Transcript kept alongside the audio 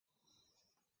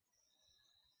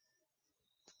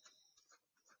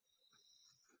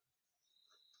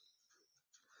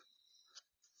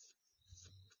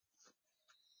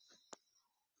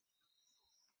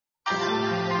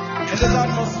this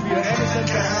atmosphere, anything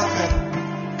can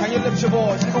happen. Can you lift your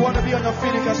voice? If you want to be on your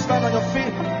feet, you can stand on your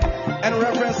feet and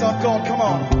reverence our God. Come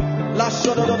on. Last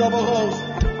shot of the double holes.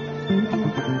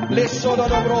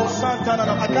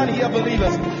 I can't hear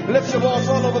believers. Lift your voice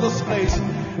all over this place.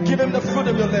 Give him the fruit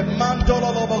of your lip.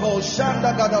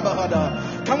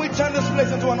 Can we turn this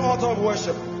place into an altar of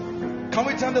worship? Can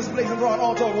we turn this place into an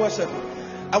altar of worship?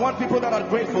 I want people that are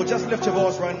grateful. Just lift your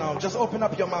voice right now. Just open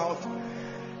up your mouth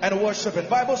and worship. And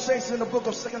Bible says in the book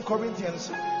of 2 Corinthians,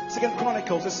 2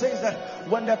 Chronicles, it says that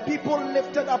when the people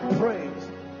lifted up praise,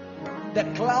 the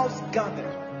clouds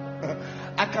gathered.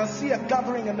 I can see a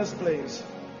gathering in this place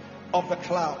of the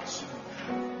clouds.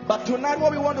 But tonight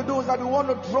what we want to do is that we want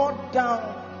to draw down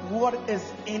what is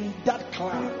in that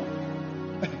cloud.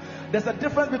 There's a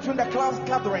difference between the clouds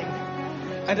gathering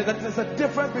and there's a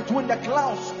difference between the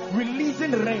clouds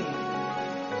releasing rain.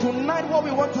 Tonight what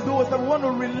we want to do is that we want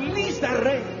to release the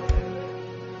rain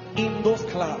in those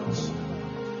clouds.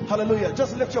 Hallelujah.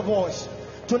 Just lift your voice.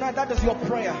 Tonight that is your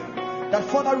prayer. That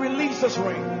Father, release this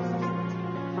rain.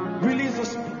 Release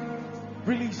this.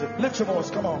 Release it. Lift your voice.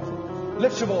 Come on.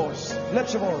 Lift your voice.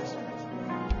 Lift your voice.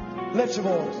 Lift your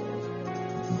voice.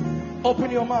 Open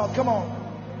your mouth. Come on.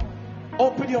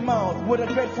 Open your mouth with a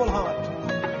grateful heart.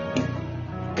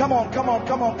 Come on, come on,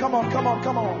 come on, come on, come on,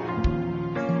 come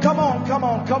on. Come on, come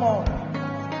on, come on.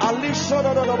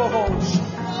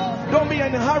 Don't be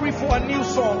in a hurry for a new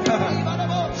song.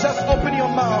 Just open your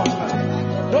mouth.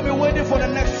 Don't be waiting for the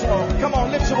next song. Come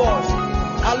on, lift your voice.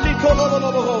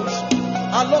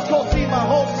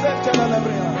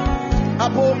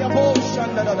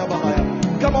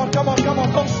 Come on, come on, come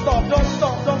on. Don't stop, don't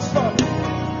stop, don't stop.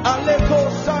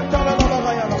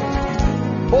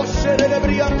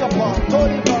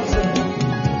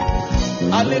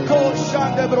 Aleko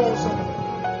shande broso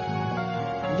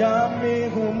Yami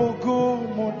humugu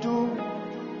mudu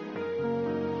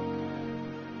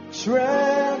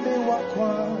Shremi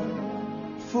wakwa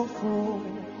fufu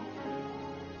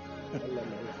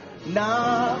Na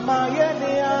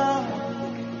mayenia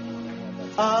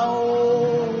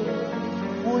Ao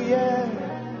uye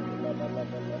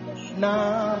Na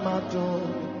mato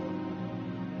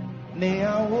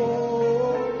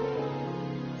Neawo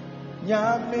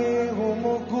Nyame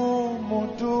humugu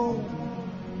mudu.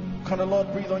 Can the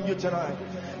Lord breathe on you tonight?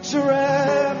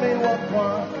 Shireme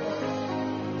wakwa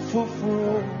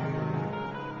fufu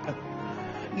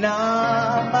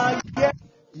na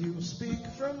you speak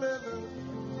from heaven.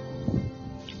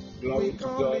 Glory to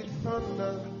God.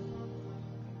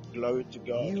 Glory to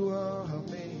God. You are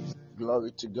amazing.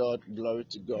 Glory to God. Glory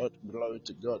to God. Glory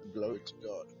to God. Glory to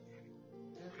God.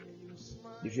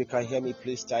 If you can hear me,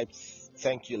 please type,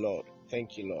 thank you, Lord.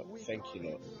 Thank you, Lord. Thank you,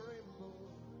 Lord.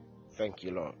 Thank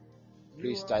you, Lord.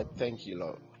 Please type, thank you,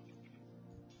 Lord.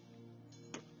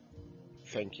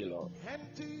 Thank you, Lord.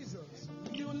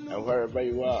 And wherever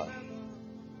you are,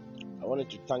 I wanted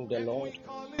to thank the Lord.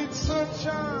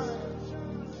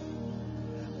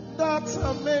 That's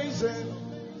amazing.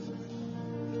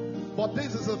 But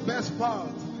this is the best part.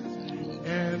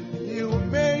 And you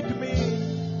made me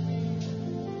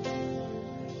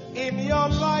in your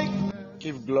likeness.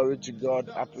 Give glory to God.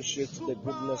 Appreciate the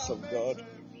goodness of God.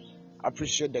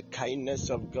 Appreciate the kindness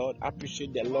of God.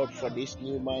 Appreciate the Lord for this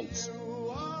new month.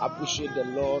 Appreciate the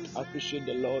Lord. Appreciate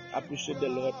the Lord. Appreciate the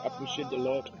Lord. Appreciate the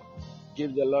Lord.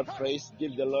 Give the Lord praise.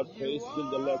 Give the Lord praise. Give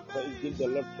the Lord praise. Give the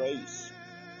Lord praise.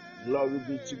 Glory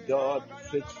be to God.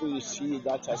 Faithful is He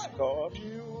that has called.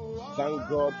 Thank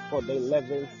God for the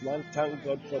 11th month. Thank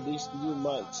God for this new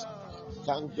month.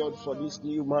 Thank God for this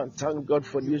new month. Thank God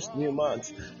for this new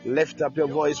month. Lift up your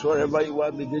voice wherever you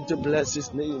are. Begin to bless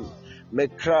His name.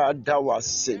 Mekra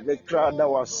dawase. Mekra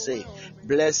dawase.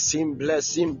 Bless Him.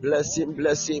 Bless Him. Bless Him.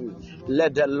 Bless Him.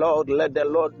 Let the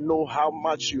Lord know how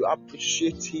much you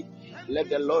appreciate Him. Let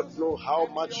the Lord know how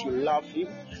much you love Him.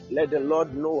 Let the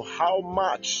Lord know how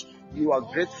much you are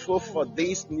grateful for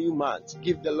this new month.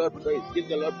 Give the Lord praise. Give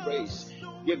the Lord praise.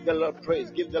 Give the Lord praise.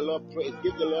 Give the Lord praise.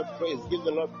 Give the Lord praise. Give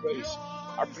the Lord praise.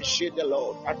 Appreciate the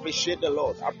Lord. Appreciate the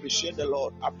Lord. Appreciate the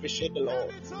Lord. Appreciate the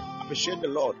Lord. Appreciate the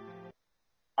Lord.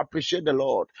 Appreciate the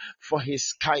Lord for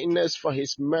His kindness, for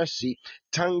His mercy.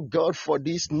 Thank God for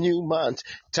this new month.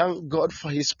 Thank God for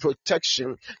His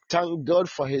protection. Thank God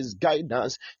for His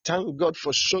guidance. Thank God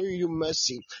for showing you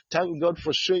mercy. Thank God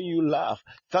for showing you love.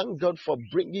 Thank God for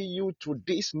bringing you to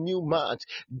this new month.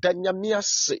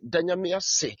 Danyamiase.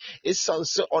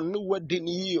 Esanse onu wedding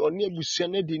yi, onu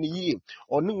ebusuane din yi,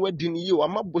 onu wedding yi,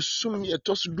 wama bosumi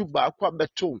etosu du baako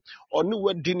abeto. Onu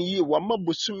wedding yi, wama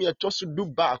bosumi etosu du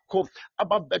baako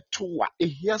ababeto wa.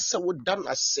 Ehia se wo dan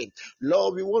ase.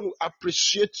 Lord, we want to appreciate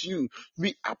appreciate you.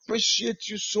 We appreciate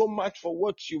you so much for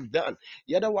what you've done.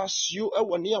 Yada was you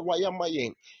ewania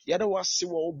wayamayen. Yada was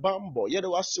wo bambo. Yada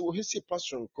was wo hisi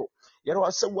pasonko. Yada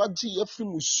was waji yefi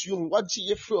museum. Waji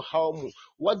yefi haumu.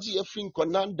 Waji yefi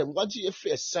nkonandem. Waji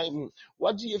yefi assignment.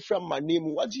 Waji yefi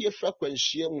manemu. Waji yefi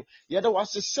akwenshiyemu. Yada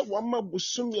was se wama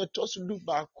busumi etosu du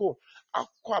bako.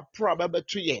 Akwa pra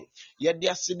babetu yen.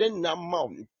 Yada asiden na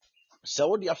mam.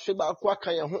 So the afiba kwa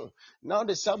kaya ho. Now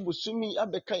the sabusumi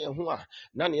abekaya ho.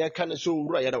 Nani yakane so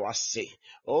ura yada wase.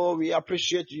 Oh, we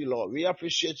appreciate you, Lord. We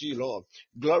appreciate you, Lord.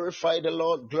 Glorify the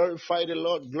Lord. Glorify the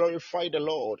Lord. Glorify the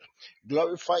Lord.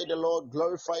 Glorify the Lord.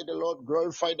 Glorify the Lord.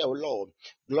 Glorify the Lord.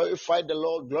 Glorify the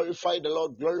Lord. Glorify the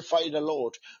Lord. Glorify the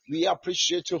Lord. We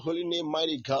appreciate your holy name,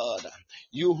 mighty God.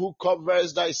 You who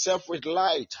covers thyself with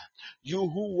light. You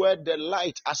who wear the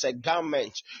light as a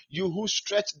garment. You who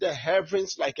stretch the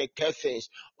heavens like a curtain.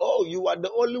 Oh, you are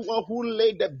the only one who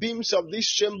laid the beams of this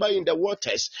chamber in the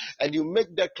waters, and you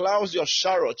make the clouds your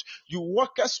chariot. You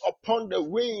walk us upon the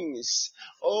wings.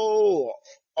 Oh,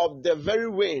 of the very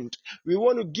wind. We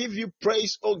want to give you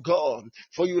praise, oh God,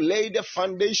 for you laid the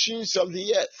foundations of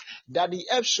the earth, that the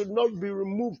earth should not be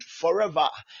removed forever.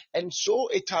 And so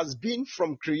it has been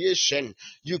from creation.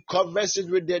 You covers it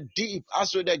with the deep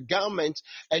as with a garment,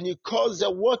 and you cause the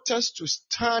waters to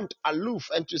stand aloof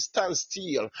and to stand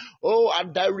still. Oh,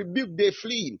 at thy rebuke they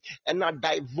flee, and at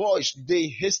thy voice they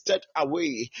hasted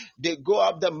away. They go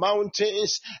up the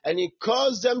mountains, and you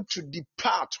cause them to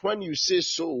depart when you say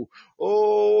so.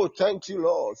 Oh, thank you,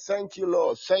 Lord. Thank you,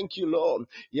 Lord. Thank you, Lord.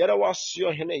 Yadawasi,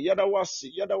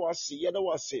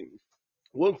 yadawasi.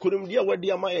 One couldn't be a wadi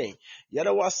amae.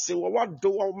 Yadawasi, what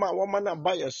do wamana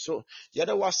buy so?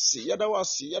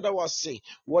 Yadawasi.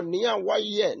 One near why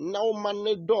ye now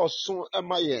man door so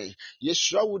amae.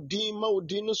 Yeshua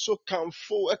udino so come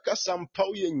for ekasam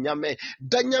pau ye nyame.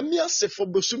 Danyamia se for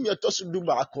busumia tosu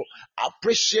dubako.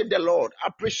 Appreciate the Lord.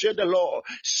 Appreciate the Lord.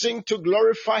 Sing to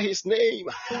glorify his name.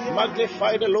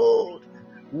 Magnify the Lord.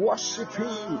 Worship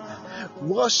him.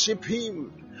 Worship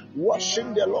him.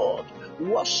 Worship the Lord.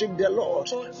 Worship the Lord.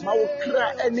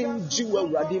 Maukra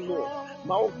eninjiwa radimu.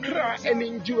 Maukra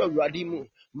eninjiwa radimu.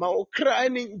 Maukra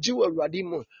eninjiwa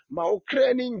radimu. Maukra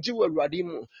eninjiwa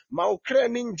radimu. Maukra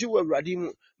eninjiwa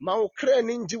radimu. Maukra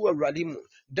eninjiwa radimu.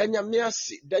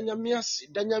 Danyamiasi.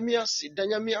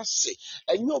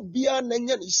 Enyo bia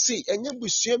nenya ni sei. Enyo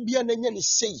busua bia nenya ni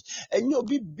sei. Enyo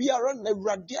bi biara na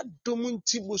radia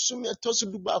domunti busumi atosu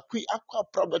duba akwi akwa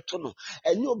probetono.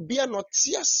 Enyo bia no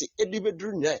tiasi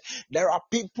edibedrunya. There are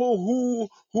people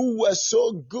who were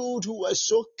so good, who were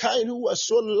so kind, who were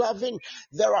so loving.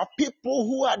 There are people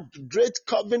who had great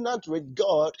covenant with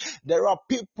God. There are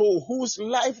people whose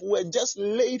life were just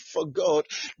laid for God.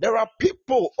 There are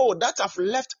people, that have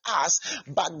left us,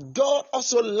 but God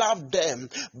also loved them.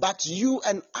 But you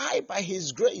and I, by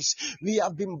his grace, we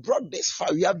have been brought this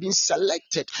far. We have been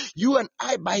selected. You and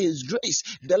I, by his grace,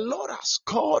 the Lord has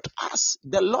called us.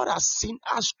 The Lord has seen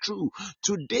us through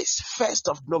to this 1st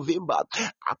of November.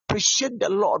 Appreciate the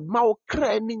Lord.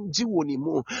 Maokra eninji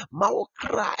wonimu.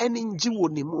 Maokra eninji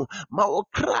wonimu.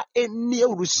 Maokra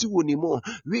eniurusi wonimu.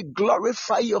 We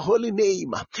glorify your holy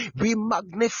name. We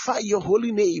magnify your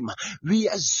holy name. We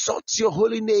exalt your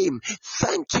holy name.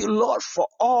 Thank you, Lord, for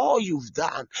all you've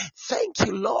done. Thank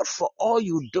you, Lord, for all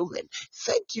you're doing.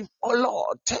 Thank you, oh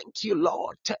Lord. Thank you,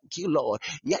 Lord. Thank you, Lord.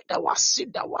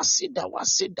 Yadawasi.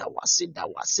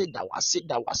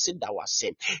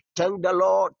 Thank the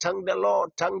Lord, thank the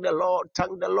Lord, thank the Lord,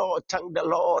 thank the Lord, thank the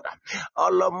Lord.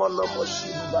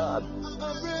 Alamonomoshibad.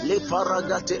 Le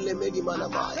paragate le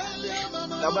medimanamaya.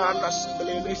 Namana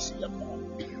siblelesiya.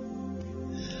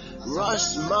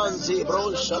 Rasmanzi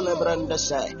bro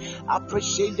shalebrandase.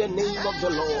 Appreciate the name of the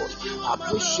Lord.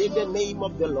 Appreciate the name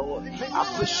of the Lord.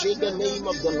 Appreciate the name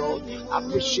of the Lord.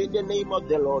 Appreciate the name of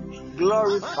the Lord.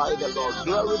 Glorify the Lord.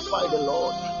 Glorify the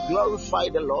Lord. Glorify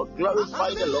the Lord.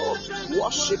 Glorify the Lord.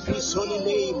 Worship his holy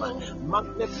name.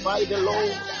 Magnify the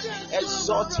Lord.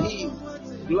 Exalt him.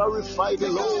 Glorify the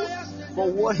Lord for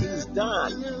what he's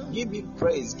done. Give him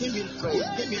praise. Give him praise.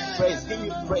 Give him praise. Give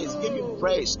him praise. Give him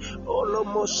praise. Oh,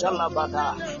 Lomo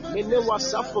Shalabada. Mene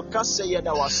wasafo kase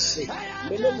yada wase.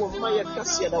 Mene mumaya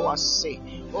kase yada wase.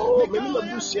 Oh, mene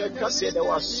mabusi ya kase yada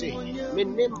wase.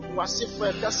 Mene wasifo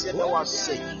ya kase yada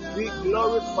wase. We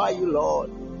glorify you, Lord.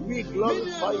 We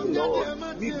glorify you, Lord.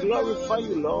 We glorify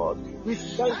you, Lord. We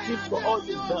thank you for all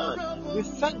you've done. We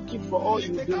thank you for all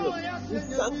you're doing. We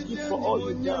thank you for all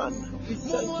you've done. We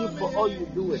thank you for all you're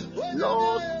doing.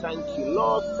 Lord, thank you.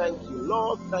 Lord, thank you.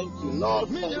 Lord, thank you. Lord,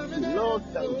 thank you. Lord,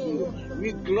 thank you.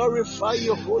 We glorify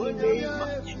your holy name.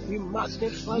 We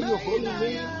magnify your holy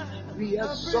name. We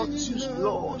exalt you,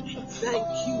 Lord. Thank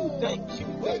you, thank you,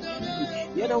 thank you.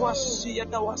 Yadawasi,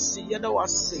 yadawasi,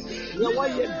 yadawasi.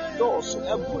 Yawaye dos,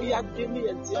 every adini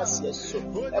and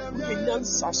tiaso, every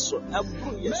nansaso,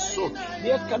 every yeso.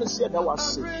 Here can say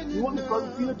yadawasi. You want to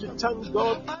continue to thank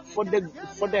God for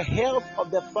the health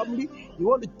of the family. You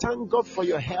want to thank God for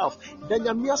your health. Then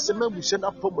no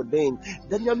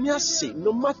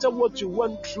matter what you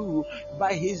went through,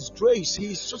 by His grace,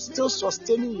 He is still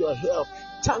sustaining your health.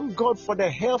 Thank God for the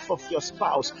health of your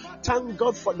spouse. Thank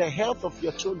God for the health of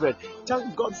your children.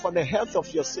 Thank God for the health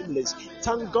of your siblings.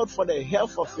 Thank God for the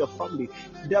health of your family.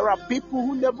 There are people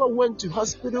who never went to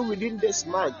hospital within this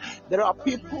month. There are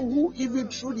people who, even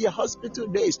through their hospital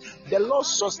days, the Lord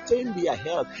sustained their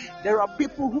health. There are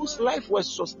people whose life was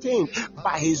sustained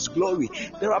by His glory.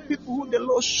 There are people who the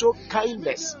Lord showed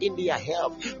kindness in their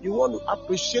health. You want to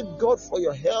appreciate God for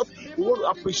your health. You want to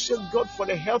appreciate God for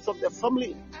the health of the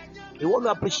family. You want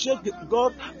to appreciate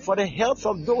God for the health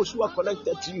of those who are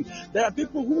connected to you. There are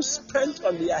people who spent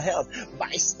on their health,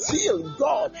 but still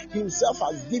God Himself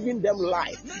has given them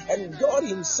life, and God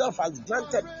Himself has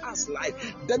granted us life.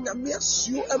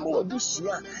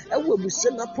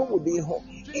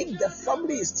 If the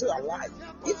family is still alive,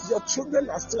 if your children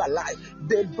are still alive,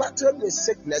 they battled with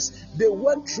sickness, they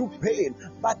went through pain,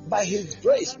 but by His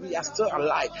grace we are still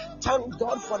alive. Thank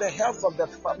God for the health of the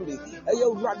family.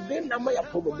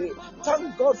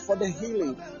 Thank God for the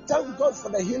healing. Thank God for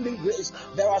the healing grace.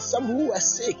 There are some who were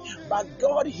sick, but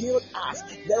God healed us.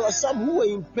 There are some who were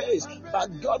in pain,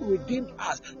 but God redeemed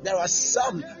us. There are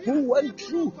some who went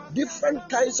through different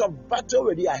kinds of battle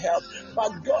with their health,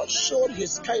 but God showed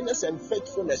His kindness and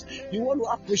faithfulness. You want to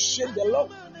appreciate the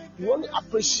Lord. You want to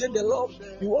appreciate the Lord.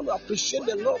 You want to appreciate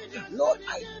the Lord. Lord,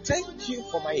 I thank you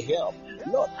for my health.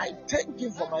 Lord, I thank you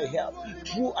for my health.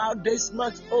 Throughout this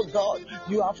month, oh God,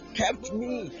 you have kept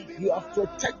me. You have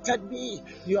protected me.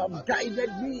 You have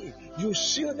guided me. You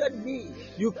shielded me.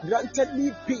 You granted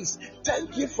me peace.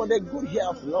 Thank you for the good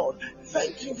health, Lord.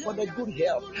 Thank you for the good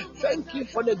health. Thank you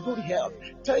for the good health.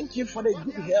 Thank you for the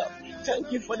good health.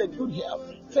 Thank you for the good health.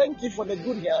 Thank you for the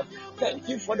good health. Thank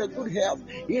you for the good health.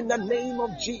 In the name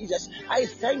of Jesus, I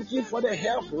thank you for the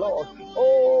health, Lord.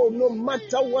 Oh, no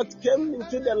matter what came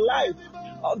into the life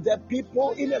of the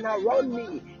people in and around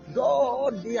me,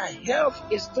 God, their health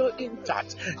is still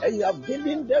intact, and you have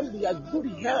given them their good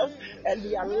health and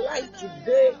their life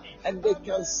today, and they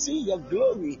can see your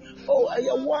glory. Oh, I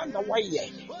want a way,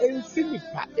 and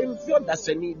Philippa, and Fioda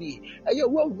Senidi, and you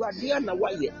will Radiana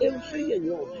way, and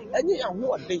Fio, and you are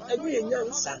what they, and you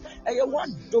answer, and you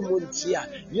want Domuntia,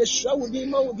 you show the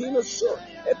Maudino so,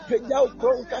 a pedal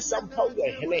croncas and powder,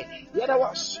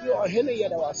 Yadawas your henny,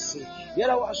 Yadawasi,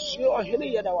 Yadawas your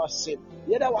henny, Yadawasi.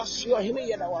 Yadawasi,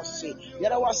 Yadawasi,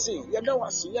 Yadawasi,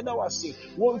 Yadawasi, Yadawasi.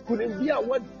 One couldn't be a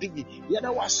word diggy.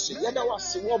 Yadawasi,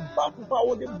 Yadawasi, one bumper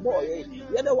with the boy.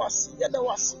 Yadawasi,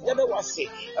 Yadawasi, Yadawasi.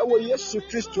 I will yes to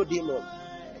Christo demon.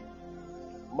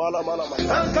 Mala. We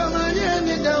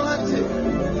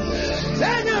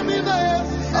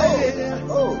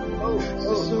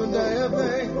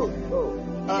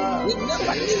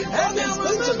never knew God is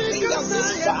going to bring us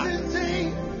this far.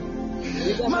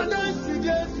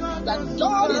 That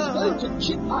God is going to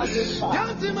keep us this far. You are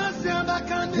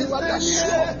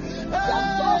sure that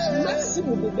God's mercy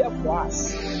will be there for us.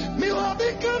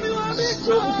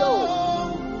 So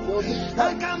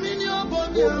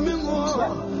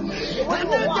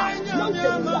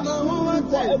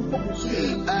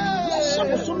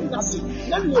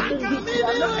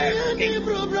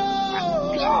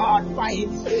God by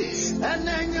His grace.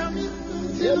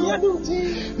 Your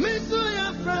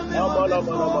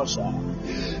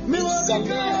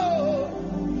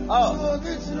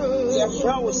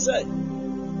friend will say,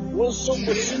 "Won't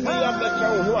somebody see me up the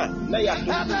town?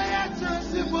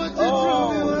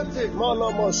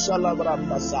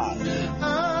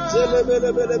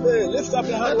 Lift up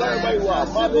your hand wherever you are.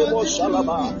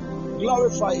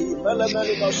 Glorify Him.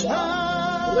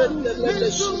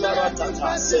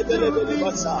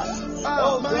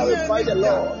 Oh, glorify the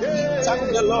Lord.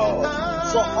 Thank the Lord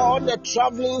for all the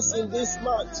travelings in this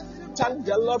month. Thank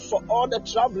the Lord for all the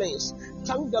travelings.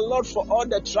 Thank the Lord for all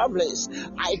the travelings.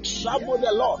 I traveled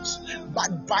a lot,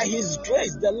 but by His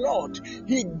grace, the Lord,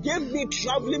 He gave me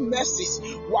traveling mercies.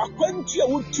 I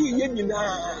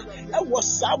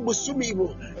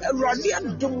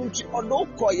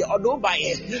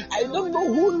don't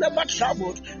know who never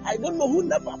traveled. I don't know who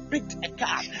never picked a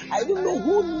car. I don't know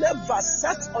who never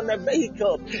sat on a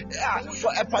vehicle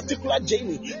for a particular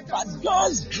journey. But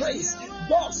God's grace,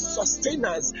 God's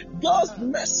sustenance, God's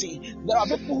mercy. There are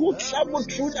people who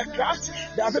traveled through the crowds.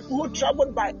 There are people who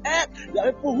traveled by air. There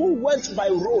are people who went by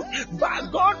road.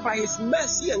 But God, by His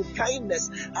mercy and kindness,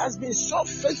 has been so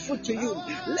faithful to you.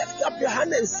 Lift up your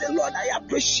hand and say, Lord, I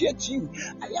appreciate you.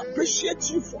 I appreciate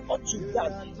you for what you've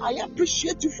done. I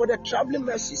appreciate you for the traveling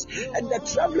mercies and the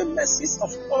traveling mercies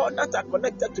of all that are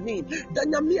connected to me.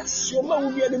 Danyamia sioma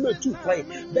ubi anime tu kwai.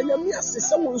 Danyamia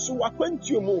sisa wonsu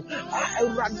wakwentumu.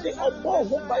 Rade obo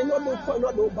ho by no kwa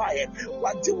no do by.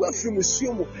 Wadi we from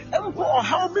siumu. Empo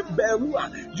how be berua.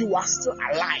 You are still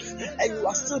alive and you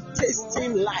are still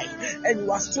tasting life and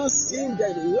you are still seeing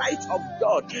the light of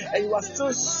God and you are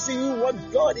still seeing what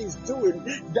God is doing.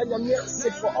 Danyamia say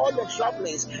for all the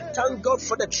travelers. Thank God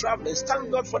for the travelers.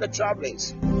 Thank God for the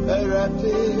travelers.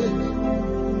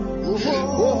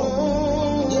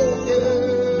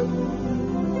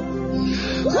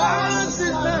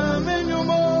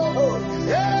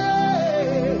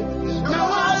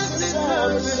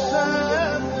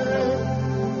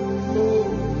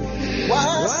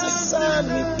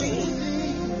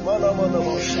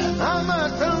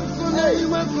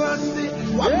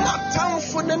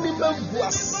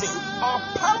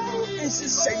 Apamu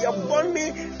insise ya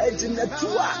boni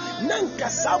ejinatua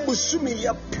nankasa busumi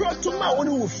ya protoma woni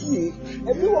wofie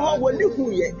ebi wo ha woni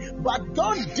huye, but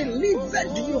God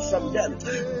delivered you from them.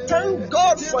 Thank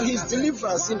God for His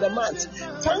deliverance in the month.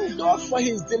 Thank God for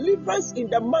His deliverance in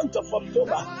the month of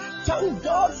October. Thank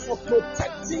God for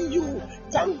protecting you.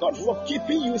 Thank God for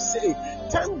keeping you safe.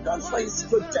 Thank God for His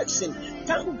protection.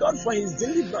 Thank God for His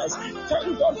deliverance.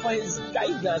 Thank God for His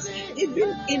guidance.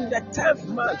 Even in the 10th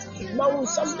month,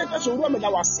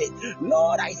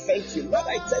 Lord, I thank you. Lord,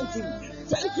 I thank you.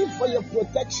 Thank you for your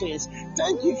protections.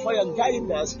 Thank you for your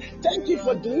guidance. Thank you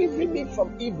for delivering me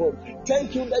from evil.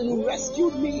 Thank you that you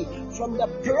rescued me from the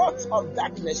plot of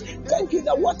darkness. Thank you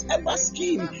that whatever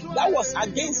scheme that was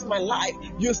against my life,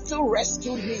 you still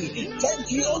rescued me.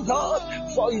 Thank you, oh God,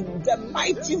 for the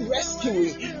mighty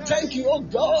rescuing. Thank you, oh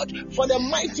God, for the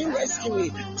mighty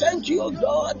rescuing. Thank you, oh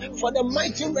God, for the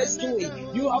mighty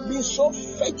rescuing. You have been so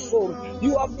faithful.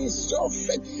 You have been so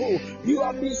faithful. You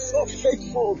have been so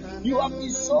faithful. You have been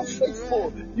so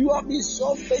faithful. You have been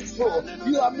so faithful.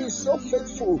 You have been so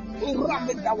faithful.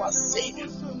 Ramedawase.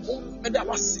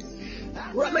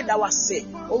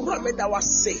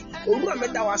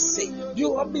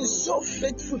 You have been so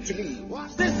faithful to me.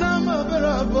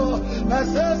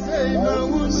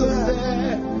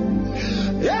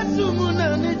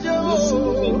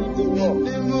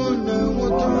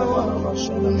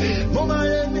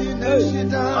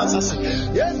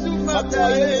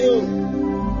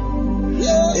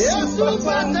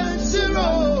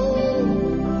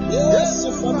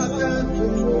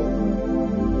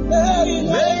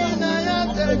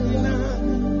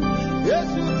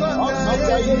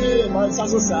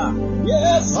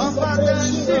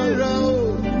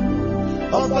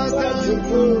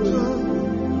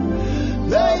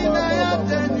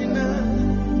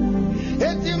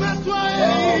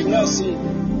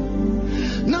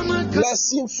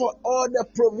 Blessing for all the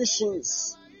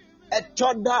provisions.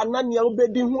 Etoda nanya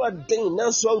ubedi huwa den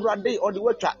nanso awrade odi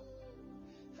wetwa.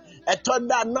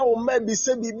 Etoda na o ma bi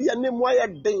se bibia ne mo aye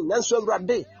den nanso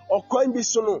awrade okwan bi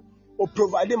so no o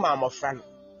provide ma amofra no.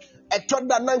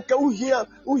 Etoda nanka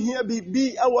uhia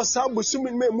bibi awasa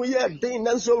busumi mu ye den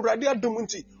nanso awrade adom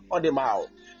nti odi ma o.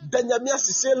 Danyamia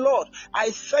say, Lord, I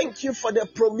thank you for the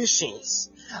provisions.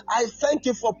 I thank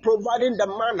you for providing the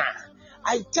manna.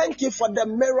 I thank you for the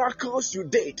miracles you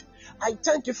did. I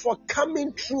thank you for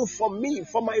coming through for me,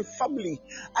 for my family.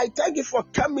 I thank you for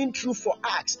coming through for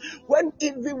us. When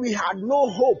even we had no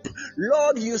hope,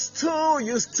 Lord, you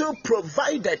still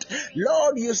provided.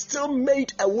 Lord, you still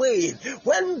made a way.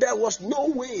 When there was no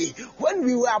way, when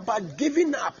we were about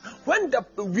giving up, when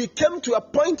we came to a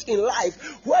point in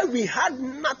life where we had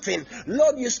nothing,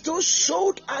 Lord, you still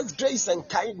showed us grace and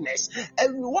kindness.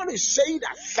 And we want to say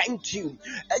that thank you.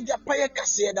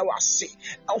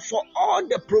 For all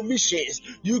the provisions.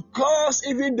 You cause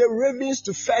even the ravens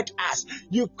to feed us.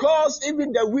 You cause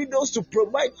even the widows to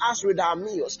provide us with our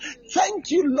meals.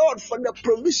 Thank you, Lord, for the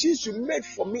provisions you made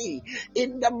for me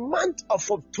in the month of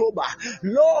October.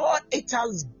 Lord, it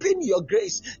has been your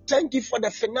grace. Thank you for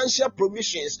the financial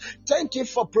provisions. Thank you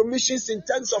for provisions in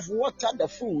terms of water, the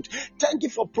food. Thank you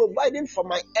for providing for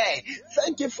my air.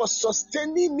 Thank you for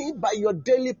sustaining me by your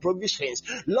daily provisions.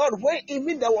 Lord, where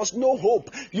even there was no hope.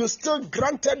 You still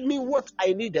granted me what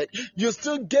I needed. You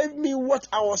still gave me what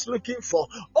I was looking for.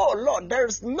 Oh Lord, there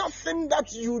is nothing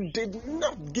that you did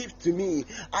not give to me.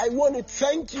 I want to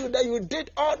thank you that you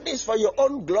did all this for your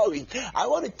own glory. I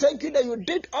want to thank you that you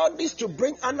did all this to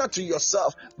bring honor to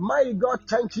yourself. Mighty God,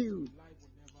 thank you.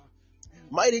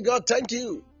 Mighty God, thank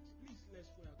you.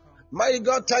 Mighty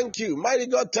God, thank you. Mighty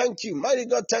God, thank you. Mighty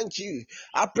God, thank you.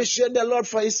 I appreciate the Lord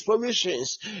for his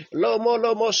provisions. Lomo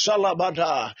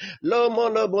shalabada.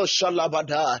 Lomo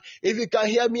shalabada. If you can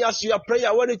hear me as you are praying,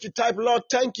 I want you to type, Lord,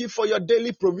 thank you for your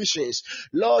daily provisions.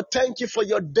 Lord, thank you for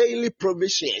your daily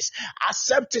provisions.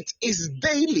 Accept it. It's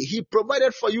daily. He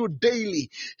provided for you daily.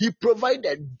 He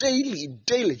provided daily.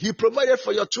 He provided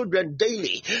for your children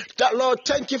daily. That Lord,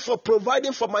 thank you for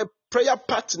providing for my prayer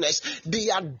partners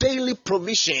their daily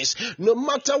provisions. No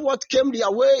matter what came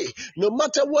their way, no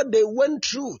matter what they went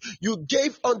through, you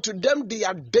gave unto them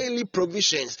their daily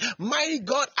provisions. My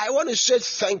God, I want to say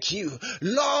thank you.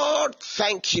 Lord,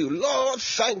 thank you. Lord,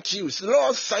 thank you.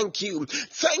 Lord, thank you.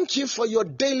 Thank you for your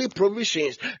daily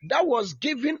provisions that was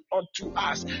given unto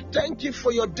us. Thank you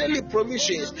for your daily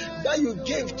provisions that you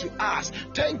gave to us.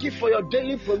 Thank you for your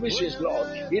daily provisions, Lord,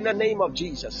 in the name of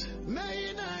Jesus.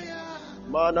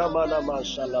 Mana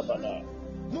shalabana.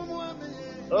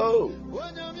 Oh.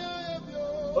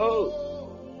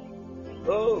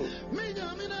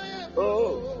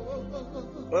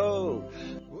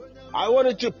 I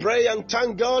wanted to pray and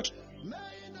thank God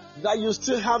that you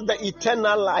still have the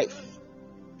eternal life.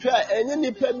 There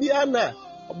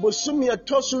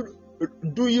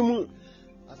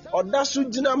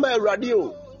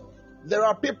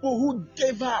are people who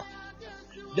gave up.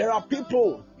 There are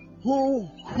people who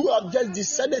have just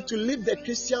decided to leave the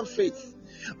Christian faith.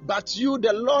 But you,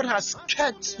 the Lord, has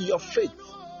kept your faith.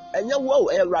 And you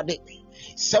are ready.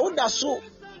 So that's so.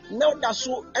 Now that's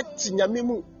so.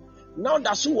 Now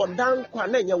that's so.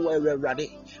 We're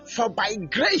ready. For by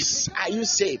grace are you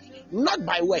saved, not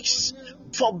by works.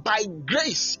 For by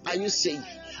grace are you saved.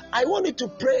 I wanted to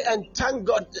pray and thank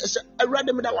God. I read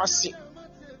me that was sick.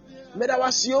 Me that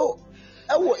was you.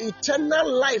 Our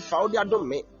eternal life out there don't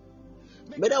me.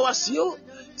 Medawasio,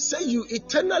 say you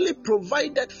eternally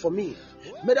provided for me.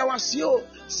 Medawasio,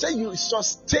 say you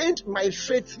sustained my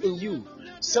faith in you.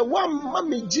 Say one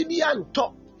mami jidi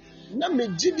anto, na me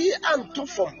jidi anto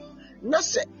from. Na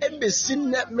se ebesin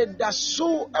na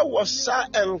medaso awasa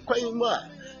enkwanyma.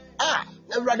 Ah,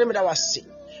 everybody medawasi.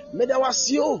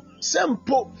 Medawasio,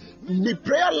 sempo mi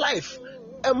prayer life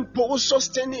empo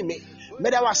sustaining me.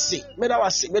 Medawasi.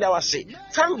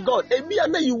 Thank God.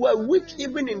 Ebiana, you were weak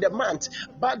even in the month,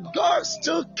 but God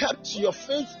still kept your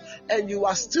faith and you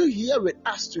are still here with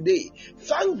us today.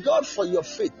 Thank God for your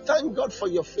faith. Thank God for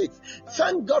your faith.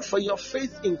 Thank God for your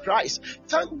faith in Christ.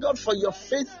 Thank God for your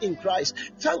faith in Christ.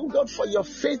 Thank God for your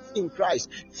faith in Christ.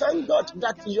 Thank God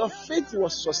that your faith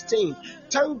was sustained.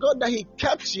 Thank God that He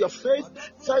kept your faith.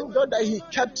 Thank God that He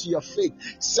kept your faith.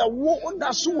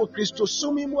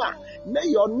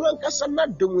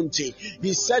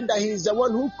 He said that He is the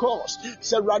one who calls.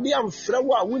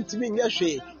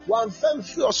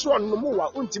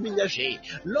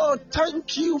 Lord,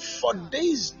 thank you for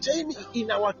this journey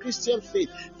in our Christian faith.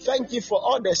 Thank you for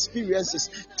all the experiences.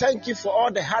 Thank you for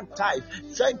all the hard times.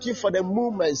 Thank you for the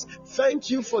moments. Thank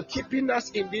you for keeping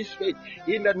us in this faith.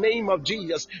 In the name of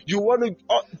Jesus, you want to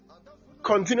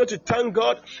continue to thank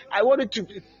God. I wanted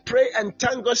to pray and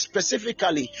thank God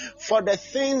specifically for the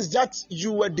things that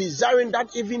you were desiring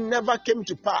that even never came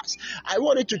to pass. I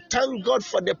wanted to thank God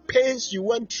for the pains you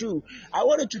went through. I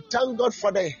wanted to thank God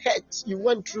for the hurt you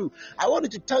went through. I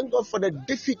wanted to thank God for the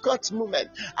difficult moment.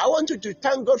 I wanted to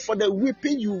thank God for the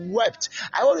weeping you wept.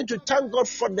 I wanted to thank God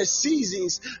for the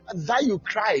seasons that you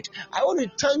cried. I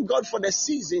wanted to thank God for the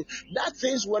season that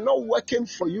things were not working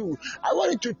for you. I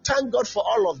wanted to thank God for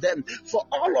all of them. For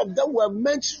all of them were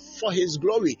meant for His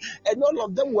glory. And all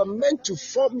of them were meant to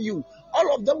form you.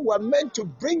 All of them were meant to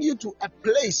bring you to a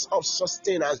place of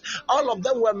sustenance. All of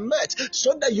them were meant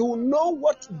so that you know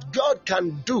what God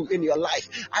can do in your life.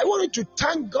 I wanted to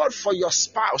thank God for your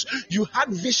spouse. You had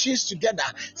visions together.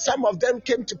 Some of them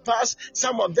came to pass.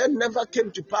 Some of them never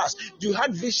came to pass. You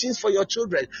had visions for your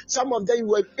children. Some of them you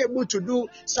were able to do.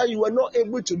 Some you were not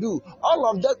able to do. All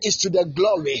of them is to the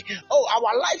glory. Oh,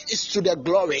 our life is to the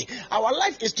glory. Our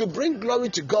life is to bring glory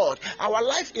to God. Our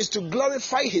life is to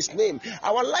glorify His name.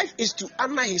 Our life is to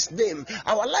honor his name.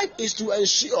 Our life is to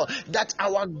ensure that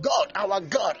our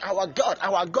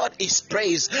God is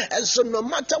praised. And so no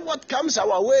matter what comes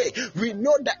our way, we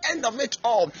know the end of it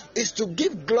all is to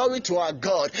give glory to our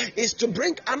God, is to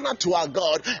bring honor to our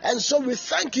God. And so we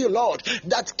thank you, Lord,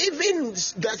 that even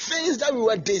the things that we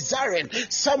were desiring,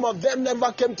 some of them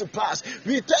never came to pass.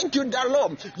 We thank you that,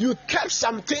 Lord, you kept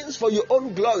some things for your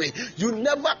own glory. You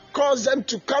never caused them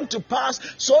to come to pass,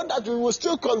 so that we will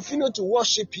still continue to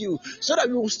worship you, so that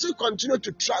we will still continue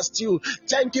to trust you.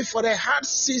 Thank you for the hard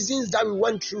seasons that we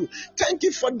went through. Thank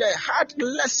you for the hard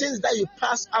lessons that you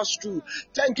passed us through.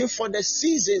 Thank you for the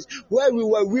seasons where we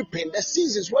were weeping, the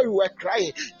seasons where we were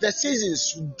crying, the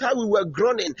seasons that we were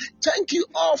groaning. Thank you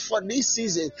all for these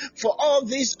seasons, for all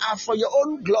these are for your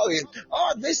own glory.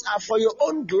 All these are for your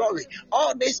own glory.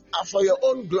 All these are for your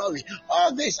own glory.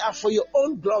 All these are for your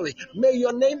own glory. May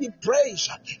your name be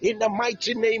praised in the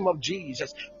mighty name of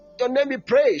Jesus. Your name be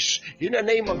praised in the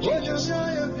name of Jesus.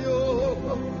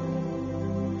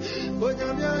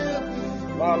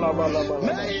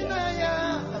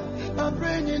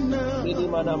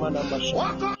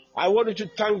 I want you to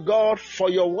thank God for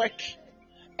your work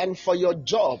and for your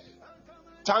job.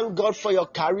 Thank God for your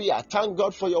career. Thank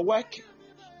God for your work.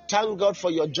 Thank God for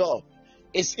your job.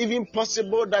 It's even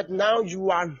possible that now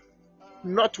you are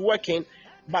not working,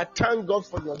 but thank God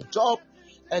for your job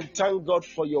and thank God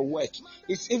for your work.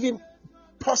 It's even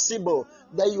possible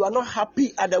that you are not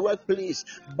happy at the workplace,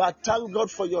 but thank God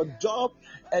for your job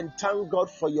and thank God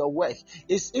for your work.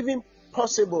 It's even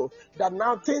possible that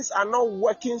now things are not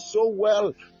working so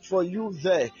well for you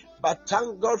there, but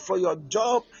thank God for your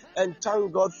job and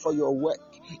thank God for your work.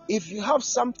 If you have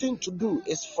something to do,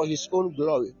 it's for his own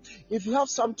glory. If you have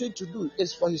something to do,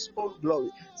 it's for his own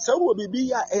glory. So will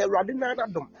be a radina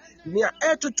dom. Near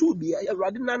air to two be a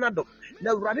radina dom.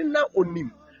 Na radina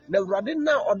onim. Na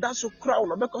radina or that's a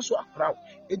crown or because a crown.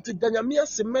 Into Danyamia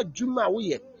Semed Juma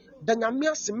we.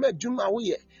 Danyamia Semed Juma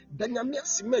we. Danyamia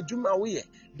Semed Juma we.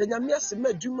 Danyamia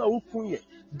Semed Juma Ukunye.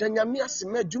 Danyamia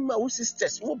Semed Juma u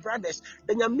sisters, u brothers.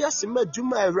 Danyamia Semed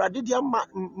Juma Radidia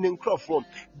Nincrofom.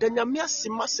 Danyamia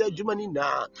Sima se Juma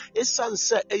Nina. Esan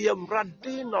se Ayam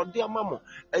Radin or dear mamma.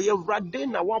 Ayam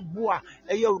Radin a wabua.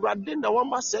 Ayam Radin a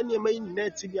wama send your main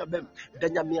native yabem.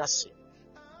 Danyamia Se.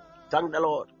 Thank the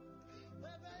Lord.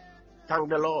 Thank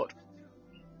the Lord.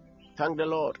 Thank the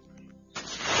Lord.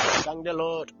 Thank the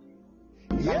Lord.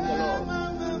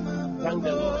 Thank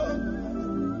the Lord.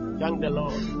 Thank the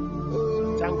Lord.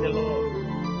 Thank the Lord. Thank the Lord.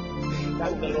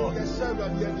 Thank the Lord.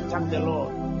 Thank the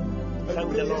Lord.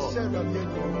 Thank the Lord.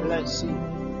 Bless you.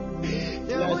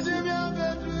 Bless you.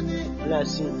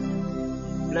 Bless you.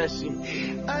 Bless you.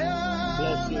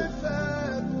 Bless you.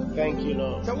 Thank you,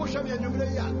 Lord. Thank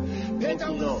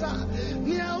you, Lord. Thank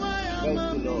you,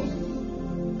 Lord.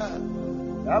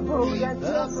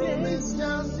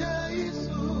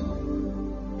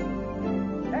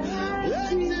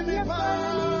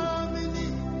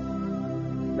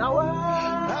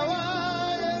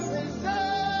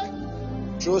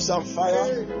 Throw some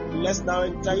fire. Let's now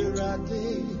enter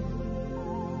into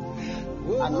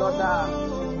another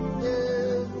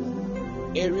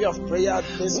area of prayer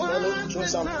this morning. Throw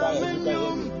some fire if you can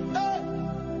hear me.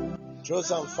 Throw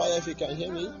some fire if you can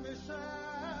hear me.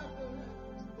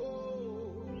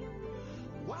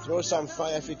 Throw some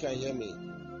fire if you can hear me.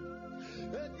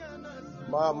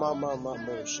 Ma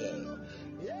Moshe.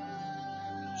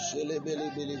 Shele bili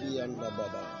bili biyanda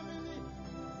baba.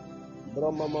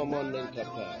 Brahma mama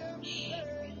nenkapa.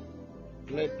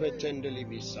 Ple pretendeli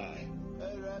bisai.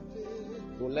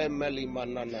 Ule meli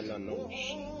manana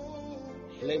nanosh.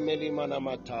 Ple meli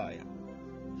manamataya.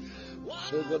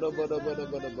 Sugodo bodo bodo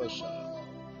bodo bosha.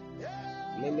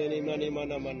 Nemeni mani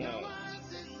manamana.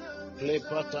 Ple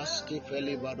pataski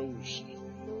feli barush.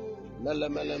 Mele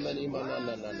mele meni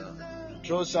manana.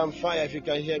 Throw some fire if you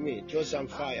can hear me. Throw some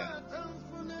fire.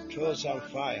 Throw some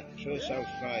fire. Throw some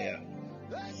fire.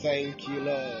 Thank you,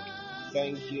 Lord.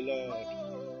 Thank you, Lord.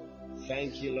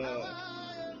 Thank you, Lord.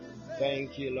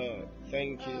 Thank you, Lord.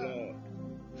 Thank you, Lord.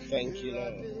 Thank you,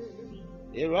 Lord.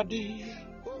 Iradi.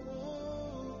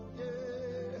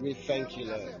 We thank you,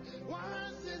 Lord.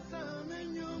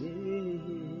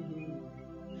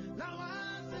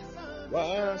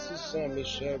 What's the summer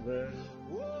shepherd?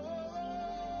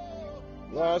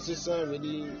 What's the summer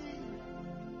deed?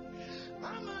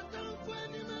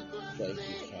 Thank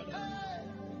you, Father.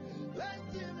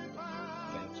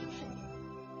 Thank you, Father.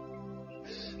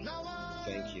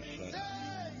 Thank you, Father.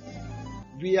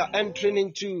 We are entering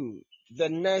into the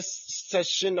next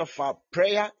session of our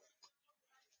prayer.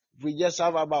 We just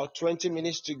have about 20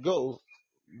 minutes to go.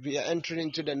 We are entering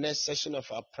into the next session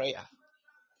of our prayer.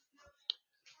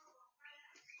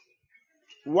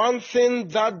 One thing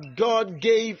that God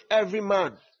gave every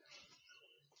man,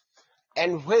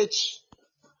 and which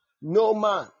no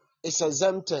man is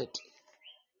exempted,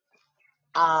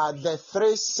 are the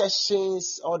 3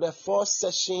 sessions or the 4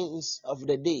 sessions of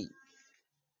the day.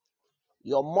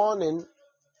 Your morning,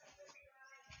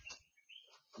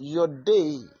 your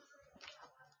day,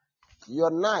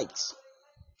 your night,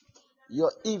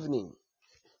 your evening.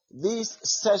 These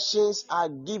sessions are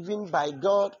given by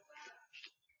God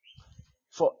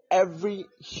for every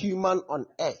human on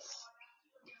earth.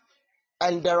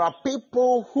 And there are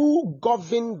people who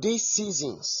govern these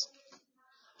seasons.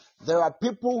 There are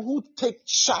people who take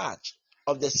charge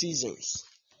of the seasons.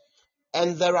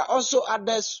 And there are also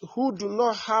others who do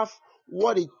not have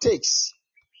what it takes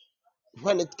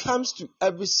when it comes to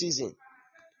every season.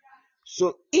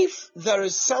 So if there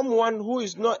is someone who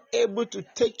is not able to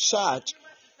take charge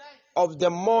of the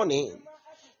morning,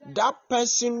 that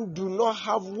person do not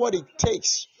have what it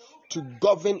takes to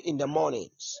govern in the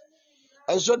mornings.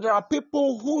 And so there are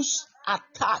people whose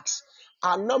attacks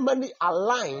are normally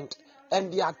aligned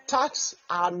and the attacks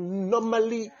are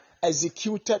normally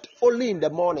executed only in the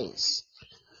mornings.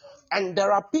 And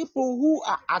there are people who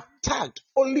are attacked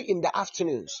only in the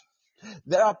afternoons.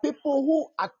 There are people who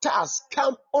attacks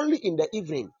come only in the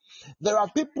evening. There are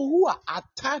people who are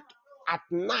attacked at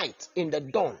night in the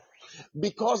dawn.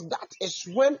 Because that is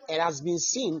when it has been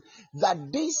seen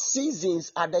that these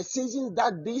seasons are the seasons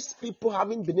that these people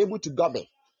haven't been able to govern.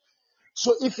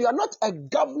 So if you are not a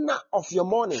governor of your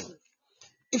morning,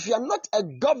 if you are not a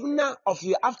governor of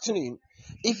your afternoon,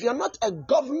 if you are not a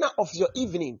governor of your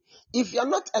evening, if you are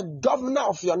not a governor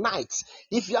of your night,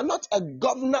 if you are not a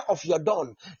governor of your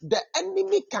dawn, the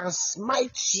enemy can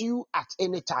smite you at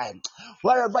any time.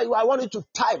 Wherever you are, I want you to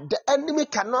type, the enemy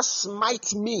cannot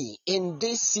smite me in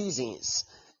these seasons.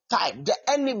 Type, the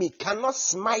enemy cannot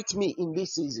smite me in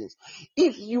these seasons.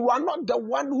 If you are not the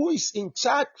one who is in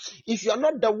charge, if you are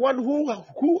not the one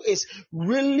who is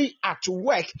really at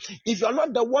work, if you are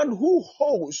not the one who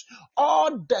holds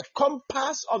all the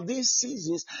compass of these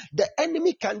seasons, the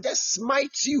enemy can just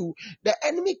smite you. The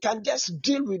enemy can just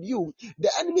deal with you.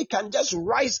 The enemy can just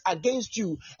rise against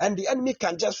you, and the enemy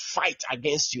can just fight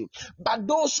against you. But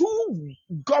those who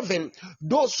govern,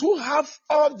 those who have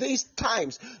all these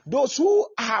times, those who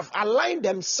have aligned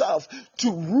themselves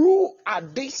to rule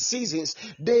at these seasons,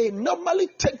 they normally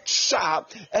take charge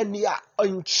and they are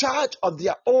in charge of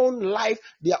their own life,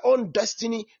 their own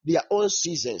destiny, their own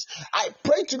seasons. I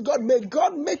pray to God, may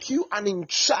God make you an in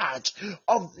charge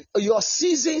of your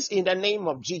seasons in the name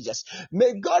of Jesus.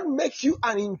 May God make you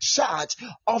an in charge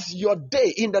of your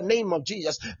day in the name of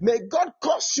Jesus. May God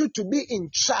cause you to be in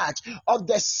charge of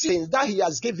the seasons that He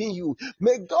has given you.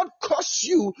 May God cause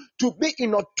you to be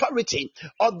in authority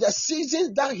of the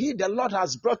seasons that He, the Lord,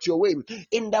 has brought your way.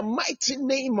 In the mighty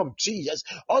name of Jesus,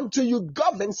 until you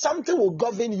govern, something will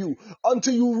govern you.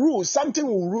 Until you rule, something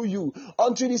will rule you.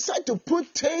 Until you decide to put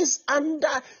things under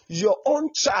your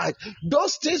own charge,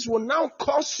 those things will now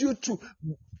cause you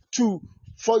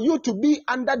for you to be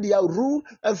under their rule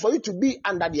and for you to be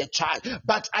under their charge.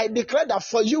 But I declare that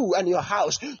for you and your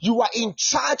house, you are in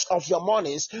charge of your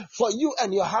mornings. For you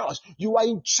and your house, you are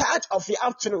in charge of your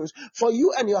afternoons. For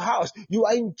you and your house, you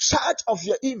are in charge of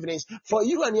your evenings. For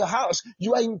you and your house,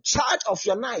 you are in charge of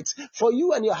your nights. For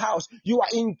you and your house, you are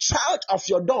in charge of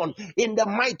your dawn. In the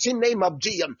mighty name of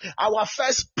Jesus. Our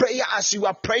first prayer, as you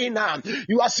are praying now,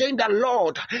 you are saying that,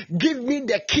 Lord, give me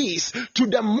the keys to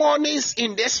the mornings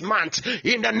in this month.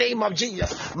 In the name of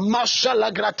Jesus.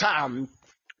 Mashallah gratam.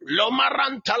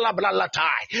 Lomaranta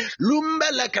lablalatai,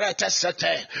 lumbele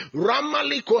kretesete,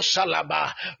 ramaliko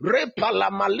salaba,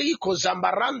 repala maliko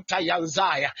zambaranta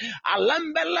yanzaya,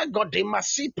 alembele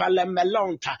godimasipa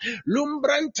lemelonta,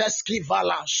 lumbrente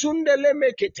skivala, sundele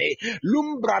mekete,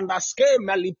 lumbranaske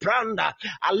melipranda,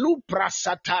 alupra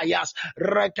satayas,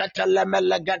 rekatele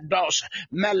melegados,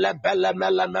 melebele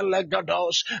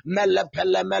melemelegados,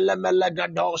 melepele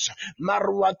melemelegados,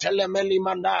 marwatele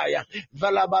melimandaya,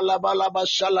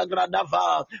 velabalabalabasha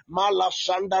Gradava, Mala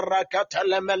Sandara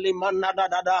Catalemeli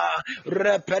Manadada,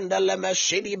 Rependele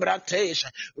Meshidi Brates,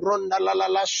 Ronda la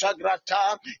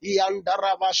Sagrata,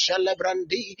 Yandarava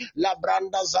Celebrandi, La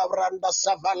Branda Zavranda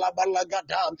Savala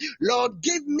Balagada. Lord,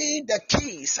 give me the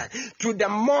keys to the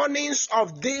mornings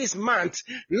of this month.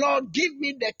 Lord, give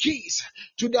me the keys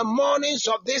to the mornings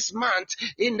of this month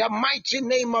in the mighty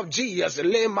name of Jesus.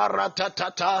 Le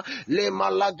Maratatata, Le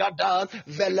Malagada,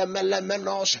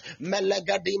 Velemelemenos,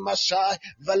 Melega. Meladi Masai,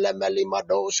 Velemeli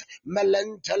Mados,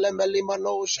 Melentele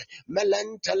Melimanos,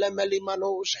 Melentele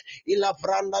Melimanos,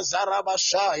 Ilavranda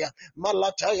Zarabashaya,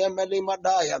 Malataya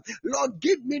Melimadaya. Lord,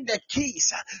 give me the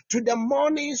keys to the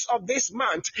mornings of this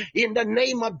month in the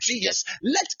name of Jesus.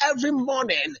 Let every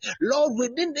morning, Lord,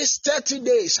 within these 30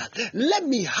 days, let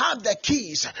me have the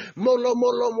keys. Molo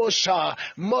Molo Mosha,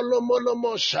 Molo Molo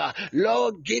Mosha.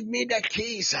 Lord, give me the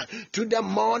keys to the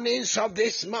mornings of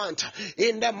this month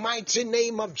in the mighty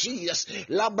name of Jesus.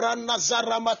 Labrana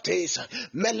Zaramates,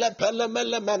 Melepele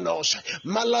Melemenos,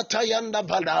 Malatayanda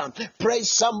Bada.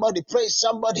 Praise somebody, praise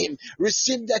somebody.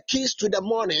 Receive the keys to the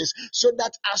mornings so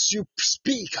that as you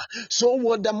speak, so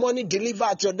will the morning deliver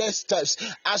at your doorsteps.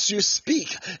 As you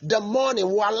speak, the morning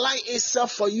will align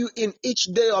itself for you in each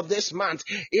day of this month.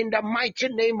 In the mighty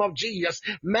name of Jesus.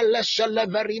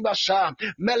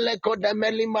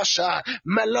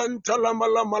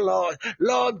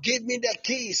 Lord, give me the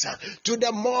keys to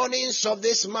the mornings of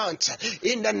this month.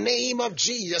 In the name of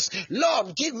Jesus.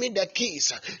 Lord, give me the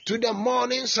keys to the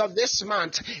mornings of this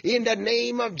month. In the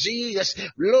name of Jesus.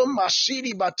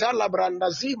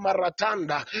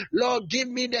 Lord, give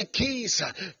me the keys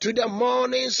to the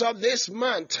mornings of this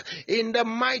month. In the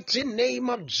mighty name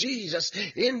of Jesus.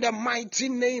 In the mighty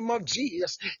name of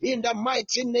Jesus. In the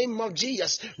mighty name of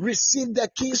Jesus. Receive the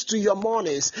keys to your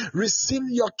mornings. Receive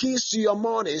your keys to your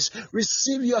mornings.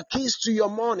 Receive your keys to your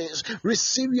mornings.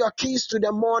 Receive your keys to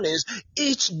the mornings.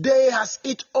 Each day has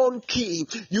its own key.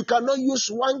 You cannot use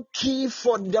one key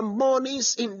for the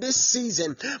mornings in this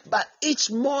season, but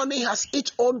each morning has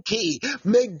its own key.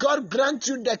 May God grant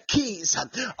you the keys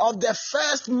of the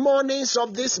first mornings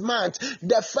of this month,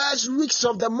 the first weeks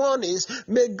of the mornings.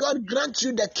 May God grant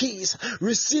you the keys.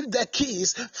 Receive the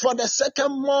keys for the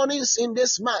second mornings in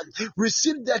this month.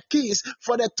 Receive the keys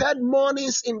for the third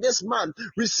mornings in this month.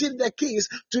 Receive the keys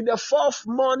to the fourth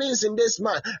mornings in this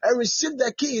month. And receive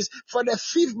the keys for the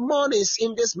fifth mornings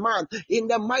in this month. In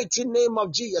the mighty name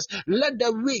of Jesus. Let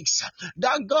the weeks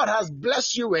that God has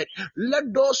blessed you with,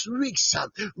 let those weeks,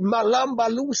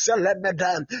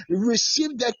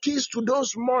 receive the keys to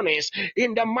those mornings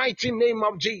in the mighty name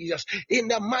of Jesus. In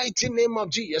the mighty name of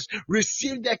Jesus.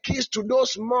 Receive the keys to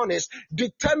those mornings.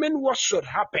 Determine what should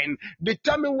happen.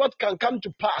 Determine what can come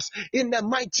to pass in the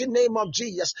mighty name of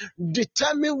Jesus.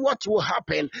 Determine what will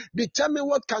happen. Determine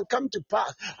what can come to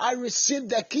pass. I receive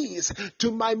the keys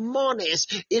to my mornings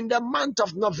in the month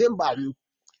of November.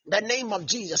 The name of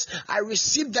Jesus. I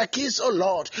receive the keys, oh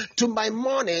Lord, to my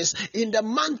mornings in the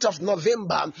month of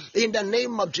November. In the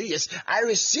name of Jesus. I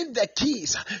receive the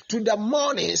keys to the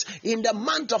mornings in the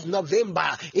month of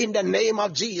November. In the name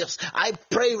of Jesus. I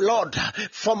pray, Lord,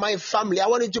 for my family. I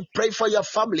want you to pray for your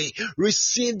family.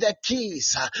 Receive the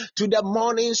keys to the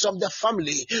mornings of the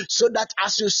family, so that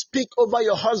as you speak over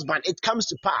your husband, it comes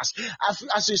to pass.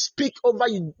 As you speak over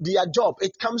their job,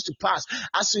 it comes to pass.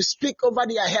 As you speak over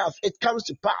their health, it comes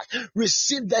to pass.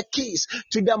 Receive the keys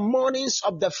to the mornings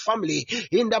of the family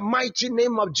in the mighty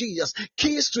name of Jesus.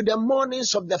 Keys to the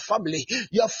mornings of the family.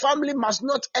 Your family must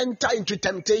not enter into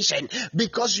temptation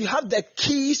because you have the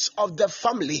keys of the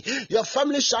family. Your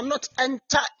family shall not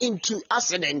enter into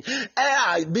accident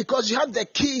because you have the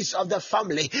keys of the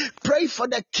family. Pray for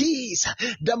the keys,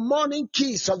 the morning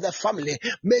keys of the family.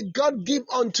 May God give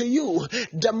unto you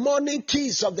the morning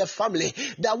keys of the family,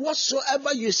 that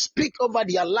whatsoever you speak over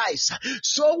their lives,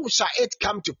 so shall it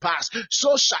come to pass.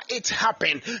 So shall it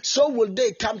happen. So will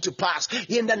they come to pass.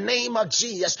 In the name of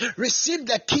Jesus, receive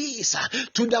the keys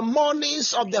to the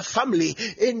mornings of the family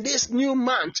in this new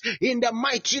month. In the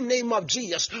mighty name of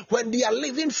Jesus, when they are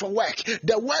leaving for work,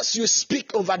 the words you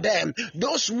speak over them,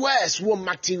 those words will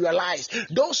materialize.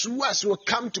 Those words will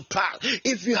come to pass.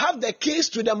 If you have the keys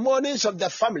to the mornings of the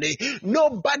family,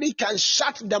 nobody can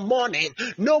shut the morning.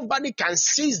 Nobody can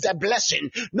seize the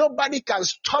blessing. Nobody can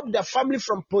stop the family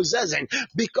from possessing,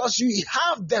 because you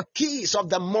have the keys of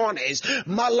the mornings.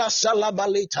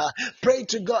 Malasalabalita. Pray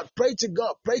to God, pray to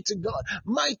God, pray to God.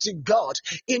 Mighty God,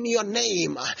 in your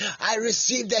name, I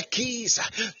receive the keys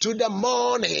to the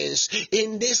mornings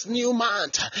in this new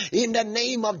month. In the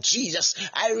name of Jesus,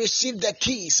 I receive the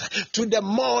keys to the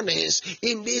mornings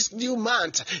in this new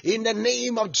month. In the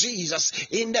name of Jesus,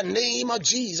 in the name of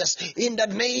Jesus, in the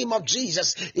name of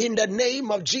Jesus, in the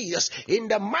name of Jesus, in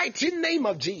the mighty name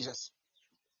of Jesus.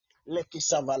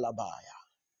 Lekisavalabaya.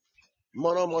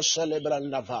 Monomo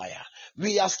celebrandavaya.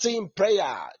 We are still in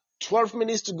prayer. 12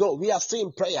 minutes to go. We are still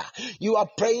in prayer. You are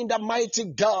praying the mighty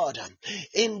God.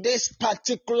 In this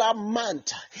particular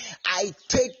month, I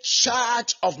take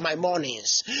charge of my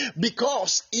mornings.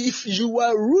 Because if you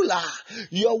are a ruler,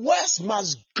 your words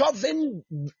must govern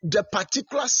the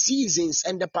particular seasons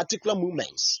and the particular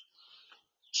moments.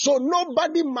 So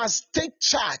nobody must take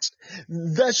charge.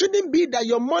 There shouldn't be that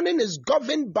your morning is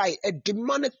governed by a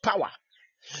demonic power.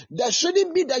 There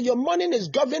shouldn't be that your morning is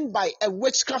governed by a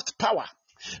witchcraft power.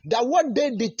 That what they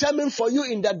determine for you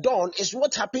in the dawn is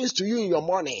what happens to you in your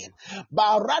morning.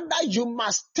 But rather, you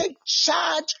must take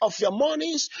charge of your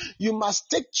mornings. You must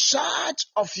take charge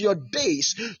of your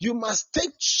days. You must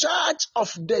take charge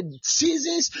of the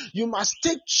seasons. You must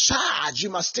take charge.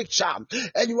 You must take charge.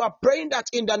 And you are praying that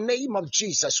in the name of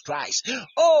Jesus Christ.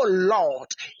 Oh Lord,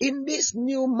 in this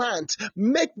new month,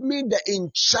 make me the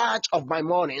in charge of my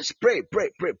mornings. Pray,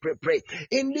 pray, pray, pray, pray.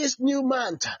 In this new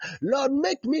month, Lord,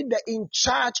 make me the in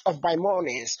charge of my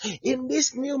mornings. In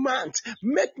this new month,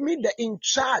 make me the in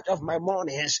charge of my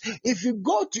mornings. If you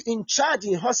go to in charge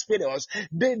in hospitals,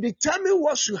 they determine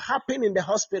what should happen in the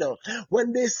hospital.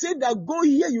 When they say that go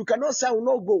here, you cannot say I will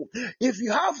not go. If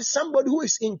you have somebody who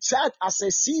is in charge as a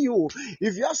CEO,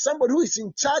 if you have somebody who is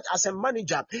in charge as a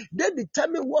manager, they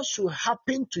determine what should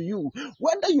happen to you.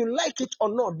 Whether you like it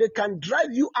or not, they can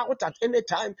drive you out at any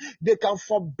time. They can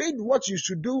forbid what you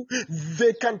should do.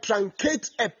 They can truncate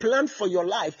a plan for your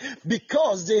life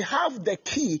because they have the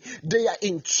key. They are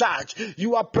in charge.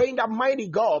 You are praying that, mighty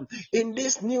God, in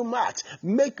this new month,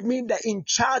 make me the in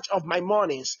charge of my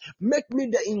mornings. Make me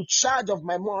the in charge of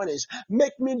my mornings.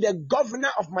 Make me the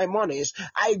governor of my mornings.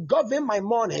 I govern my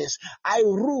mornings. I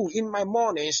rule in my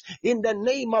mornings in the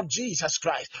name of Jesus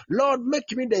Christ. Lord,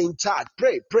 make me the in charge.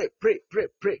 Pray, pray, pray, pray,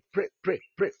 pray, pray, pray,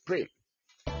 pray, pray.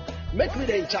 Make me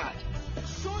the in charge.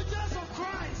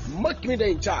 Make me the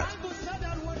in charge.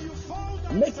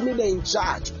 Make me the in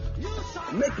charge.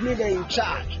 Make me the in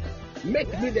charge.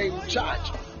 Make me the in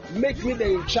charge. Make me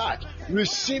the in charge.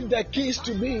 Receive the keys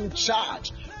to be in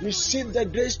charge. Receive the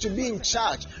grace to be in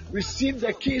charge. Receive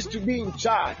the keys to be in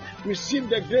charge. Receive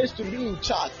the grace to be in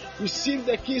charge. Receive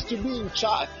the keys to be in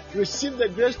charge. Receive the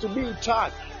grace to be in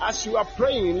charge. As you are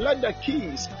praying, let the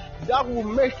keys that will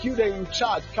make you the in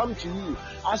charge come to you.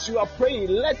 As you are praying,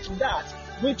 let that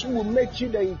which will make you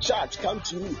the in charge come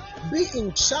to you. Be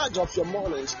in charge of your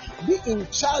mornings. Be in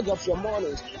charge of your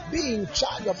mornings. Be in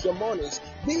charge of your mornings.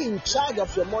 Be in charge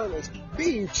of your mornings.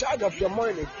 Be in charge of your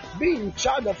mornings. Be in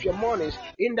charge of your mornings.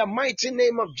 In the mighty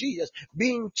name of Jesus.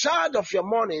 Be in charge of your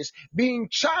mornings. Be in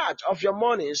charge of your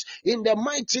mornings. In the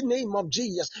mighty name of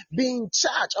Jesus. Be in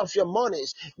charge of your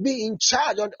mornings. Be in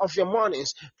charge of your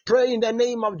mornings. Pray in the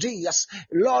name of Jesus.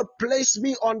 Lord, place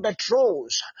me on the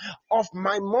thrones of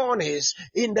my mornings.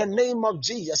 In the name of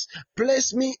Jesus.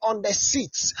 Place me on the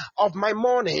seats of my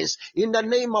mornings. In the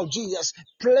name of Jesus.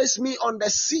 Place me on the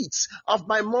seats of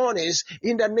my mornings.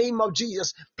 In the name of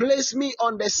Jesus. Place me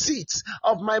on the seats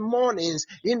of my mornings.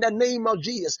 In the name of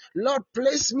Jesus. Lord,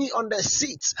 place me on the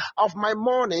seats of my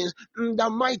mornings. In the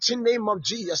mighty name of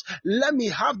Jesus. Let me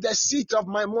have the seat of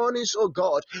my mornings, oh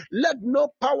God. Let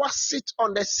no power sit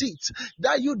on the seat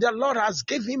that you, the Lord, has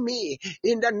given me.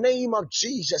 In the name of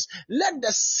Jesus. Let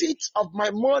the seat of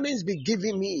my mornings be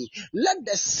given me. Let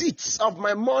the seats of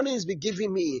my mornings be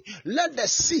given me. Let the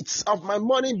seats of my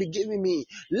morning be given me.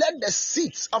 Let the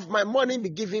seats of my morning be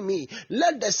given me.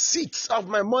 Let the seats of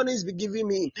my mornings be given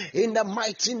me. In the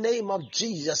mighty name of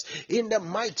Jesus. In the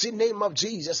mighty name of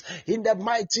Jesus. In the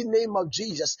mighty name of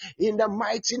Jesus. In the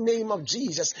mighty name of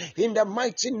Jesus. In the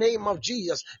mighty name of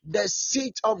Jesus. The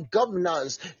seat of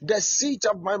governance. The seat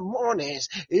of my mornings.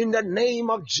 In the name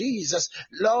of Jesus.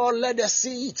 Lord, let the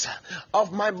seat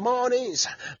of my mornings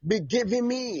be given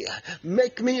me.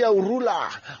 Make me a ruler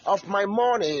of my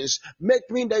mornings. Make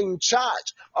me the in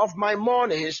charge of my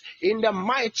mornings. In the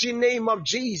mighty name of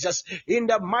Jesus. In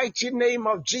the mighty name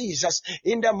of Jesus.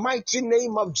 In the mighty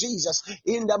name of Jesus.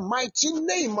 In the mighty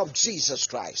name of Jesus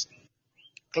Christ.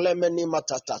 Clemeni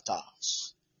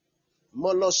matatatas.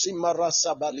 Molosi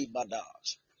marasa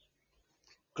balibadas.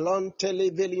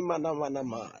 Klontele veli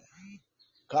manamanamai.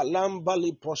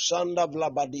 Kalambali posanda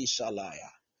vlabadi salaya.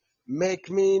 Make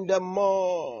me the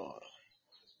more.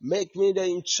 Make me the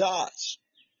in charge.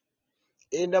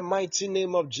 In the mighty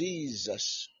name of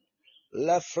Jesus.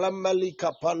 La flamali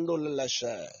kapando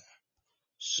lashe.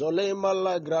 Solema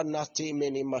la granati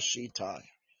meni mashita.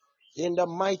 In the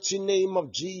mighty name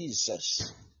of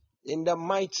Jesus. In the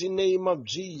mighty name of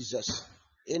Jesus.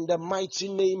 In the mighty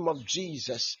name of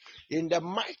Jesus. In the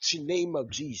mighty name of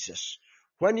Jesus.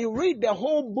 When you read the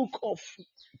whole book of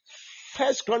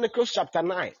 1 Chronicles chapter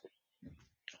 9,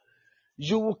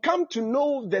 you will come to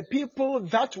know the people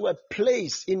that were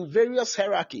placed in various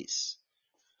hierarchies.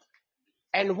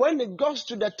 And when it goes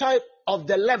to the type of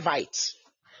the Levites,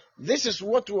 this is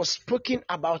what was spoken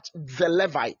about the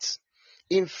Levites.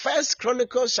 In 1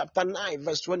 Chronicles chapter 9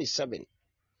 verse 27,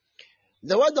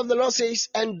 the word of the Lord says,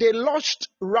 and they lodged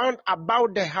round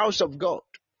about the house of God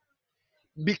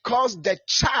because the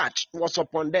charge was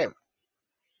upon them,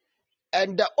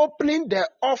 and the opening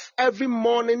thereof every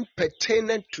morning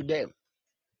pertained to them.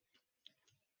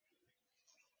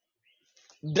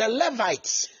 The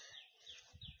Levites,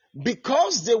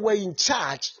 because they were in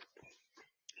charge,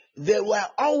 they were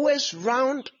always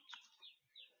round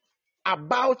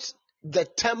about the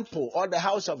temple or the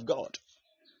house of God.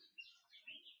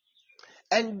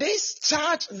 And this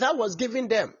charge that was given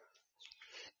them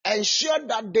ensured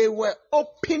that they were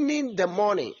opening the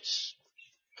mornings.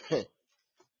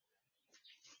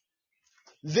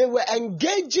 They were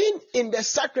engaging in the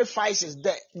sacrifices,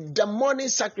 the morning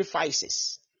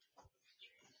sacrifices,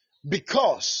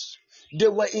 because they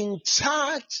were in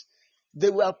charge,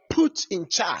 they were put in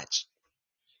charge.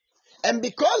 And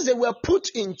because they were put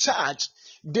in charge,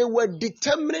 they were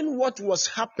determining what was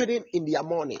happening in their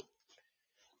morning.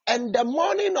 And the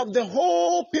morning of the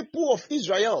whole people of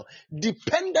Israel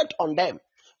depended on them,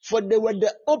 for they were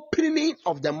the opening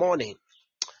of the morning.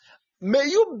 May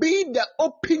you be the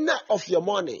opener of your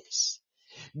mornings,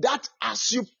 that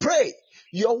as you pray,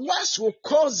 your words will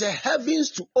cause the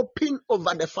heavens to open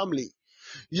over the family.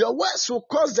 Your words will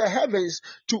cause the heavens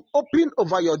to open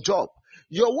over your job.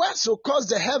 Your words will cause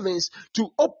the heavens to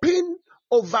open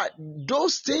over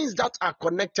those things that are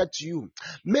connected to you.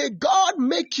 May God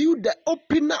make you the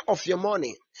opener of your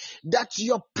morning, that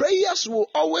your prayers will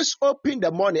always open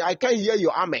the morning. I can hear you,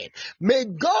 amen. May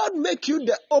God make you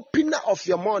the opener of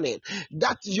your morning,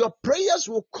 that your prayers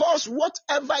will cause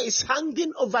whatever is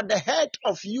hanging over the head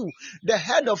of you, the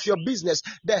head of your business,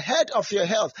 the head of your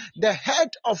health, the head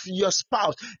of your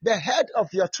spouse, the head of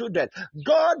your children.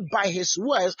 God, by his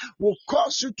words, will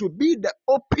cause you to be the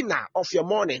opener of your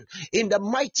morning in the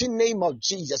mighty name of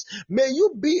Jesus. May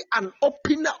you be an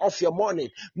opener of your morning.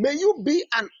 May you be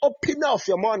an opener of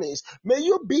your mornings. May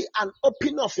you be an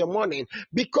opener of your morning,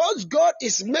 because God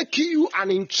is making you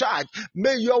an in charge.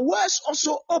 May your words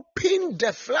also open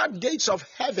the floodgates of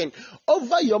heaven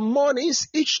over your mornings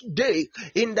each day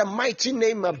in the mighty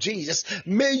name of Jesus.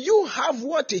 May you have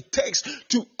what it takes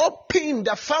to open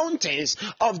the fountains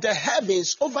of the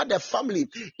heavens over the family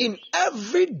in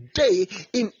every day,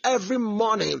 in every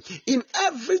morning, in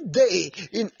every day,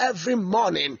 in every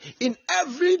morning, in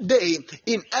every day,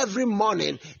 in every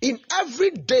morning, in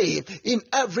every day, in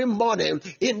every morning,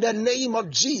 in the name of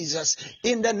Jesus,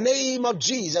 in the name of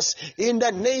Jesus, in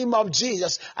the name of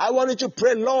Jesus. I want you to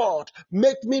pray, Lord,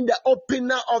 make me the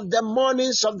opener of the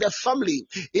mornings of the family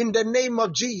in the name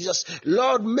of Jesus.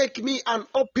 Lord, make me an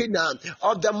opener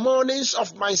of the mornings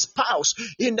of my spouse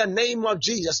in the name of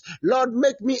Jesus. Lord,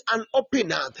 make me an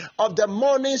opener of the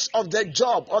mornings of the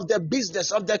job, of the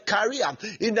business, of the career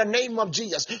in the name of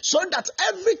Jesus, so that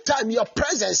every time your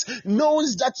presence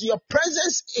knows that your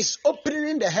presence is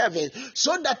opening the heavens,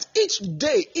 so that each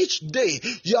day,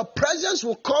 your presence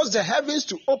will cause the heavens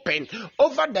to open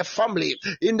over the family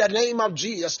in the name of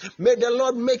Jesus. May the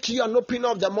Lord make you an opener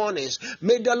of the mornings.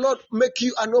 May the Lord make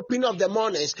you an opener of the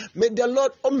mornings. May the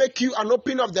Lord make you an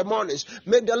opener of the mornings.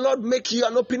 May the Lord make you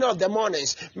an opener of the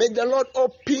mornings. May the Lord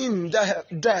open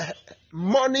the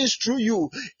mornings through you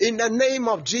in the name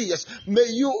of Jesus. May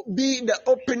you be the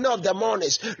opener of the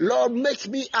mornings. Lord, make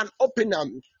me an opener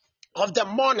of the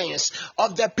mornings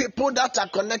of the people that are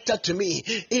connected to me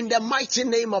in the mighty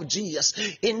name of Jesus.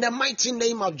 In the mighty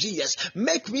name of Jesus,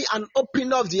 make me an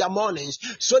opener of their mornings,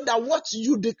 so that what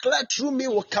you declare through me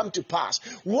will come to pass.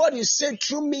 What you say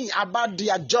through me about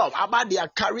their job, about their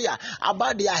career,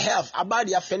 about their health, about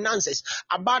their finances,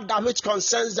 about that which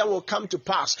concerns them will come to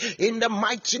pass in the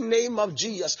mighty name of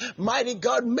Jesus. Mighty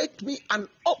God, make me an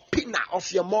opener of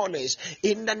your mornings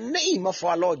in the name of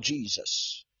our Lord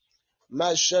Jesus.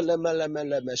 I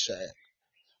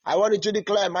want you to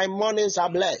declare, my mornings are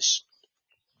blessed.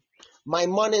 My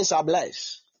mornings are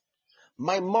blessed.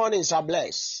 My mornings are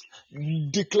blessed.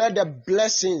 Declare the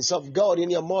blessings of God in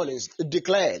your mornings.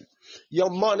 Declare, your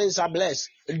mornings are blessed.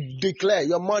 Declare,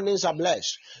 your mornings are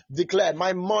blessed. Declare,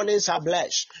 my mornings are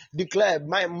blessed. Declare,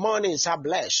 my mornings are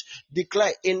blessed.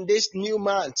 Declare, in this new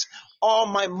month, all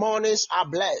my mornings are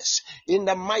blessed in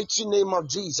the mighty name of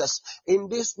Jesus. In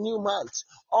this new month,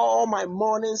 all my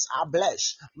mornings are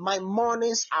blessed. My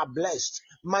mornings are blessed.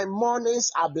 My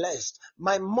mornings are blessed.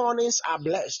 My mornings are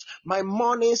blessed. My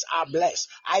mornings are blessed.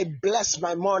 I bless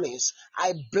my mornings.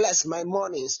 I bless my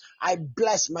mornings. I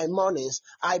bless my mornings.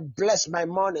 I bless my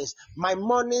mornings. My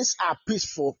mornings are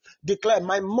peaceful. Declare,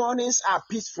 my mornings are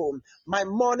peaceful. My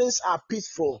mornings are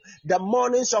peaceful. The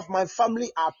mornings of my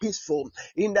family are peaceful.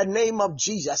 In the name of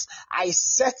Jesus, I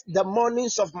set the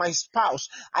mornings of my spouse.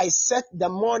 I set the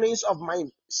mornings of my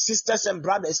sisters and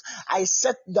brothers. I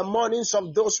set the mornings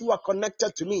of those who are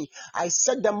connected to me. I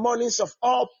set the mornings of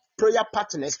all prayer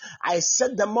partners. I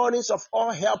set the mornings of all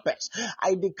helpers.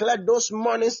 I declare those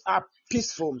mornings are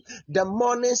peaceful. The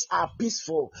mornings are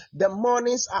peaceful. The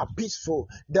mornings are peaceful.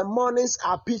 The mornings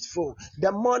are peaceful.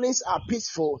 The mornings are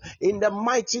peaceful. In the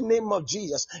mighty name of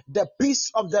Jesus, the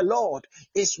peace of the Lord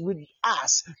is with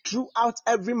us throughout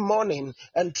every morning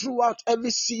and throughout every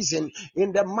season.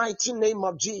 In the mighty name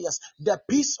of Jesus, the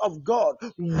peace of God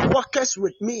walks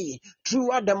with me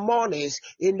throughout the mornings.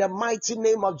 In the mighty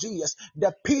name of Jesus,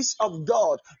 the peace of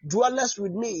God dwells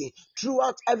with me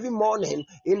throughout every morning.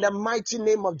 In the mighty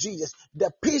name of Jesus,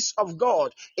 the peace of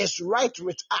God is right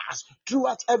with us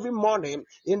throughout every morning.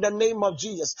 In the name of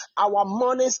Jesus, our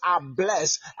mornings are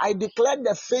blessed. I declare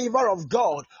the favor of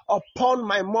God upon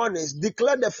my mornings.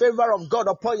 Declare the favor of God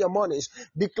upon your mornings.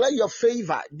 Declare your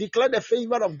favor. Declare the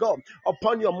favor of God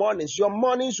upon your mornings. Your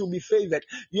mornings will be favored.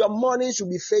 Your mornings will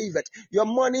be favored. Your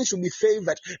mornings will be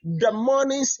favored. The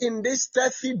mornings in these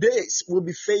 30 days will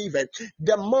be favored.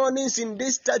 The mornings in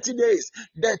these 30 days,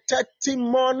 the 30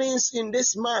 mornings in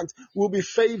this month will be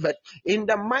favored. In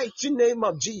the mighty name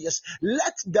of Jesus,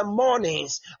 let the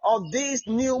mornings of this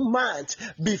new month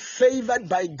be favored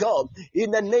by God.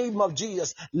 In the name of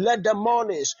Jesus, let the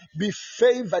mornings be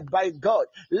favored by God.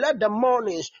 Let the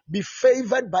mornings be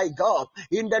favored by God.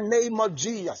 In the name of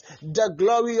Jesus, the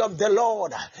glory of the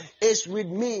Lord is with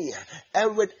me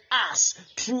and with us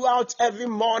throughout every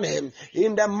morning.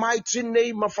 In the mighty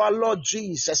name of our Lord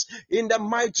Jesus. In the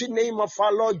mighty name of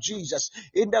our Lord Jesus.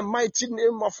 In the mighty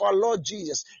name of our Lord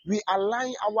Jesus, we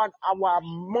align our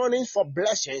mornings for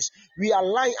blessings. We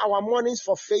align our mornings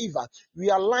for favor. We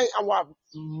align our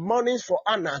mornings for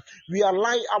honor. We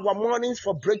align our mornings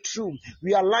for breakthrough.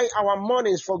 We align our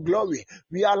mornings for glory.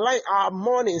 We align our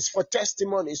mornings for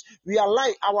testimonies. We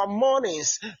align our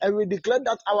mornings and we declare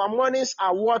that our mornings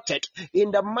are watered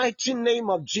in the mighty name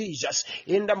of Jesus.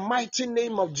 In the mighty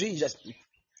name of Jesus.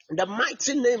 In the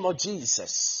mighty name of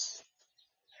Jesus.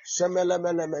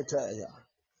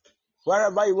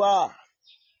 Wherever you are,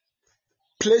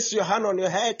 place your hand on your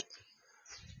head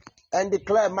and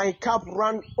declare, my cup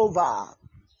run over.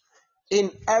 In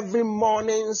every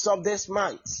mornings of this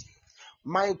month,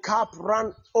 my cup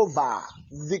run over.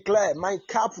 Declare, my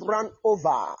cup run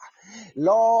over.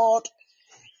 Lord,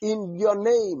 in your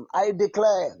name, I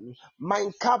declare, my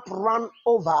cup run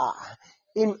over.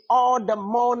 In all the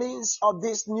mornings of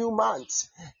this new month,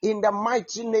 in the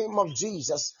mighty name of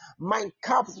Jesus, my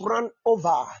cup run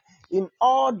over. In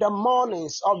all the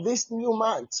mornings of this new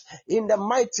month, in the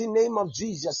mighty name of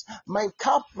Jesus, my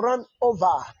cup run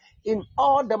over. In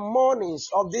all the mornings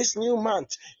of this new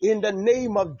month, in the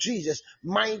name of Jesus,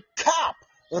 my cup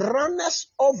runneth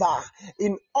over.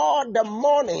 In all the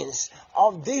mornings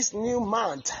of this new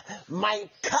month, my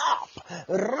cup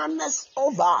runneth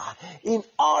over. In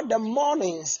all the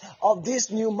mornings of this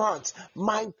new month,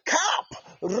 my cup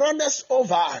runneth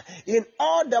over. In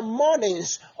all the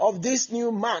mornings of this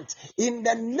new month, in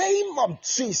the name of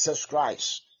Jesus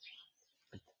Christ.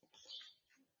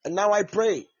 And now I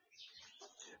pray,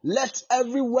 let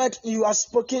every word you have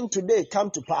spoken today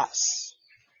come to pass.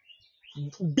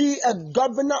 Be a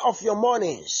governor of your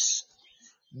mornings.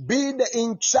 Be the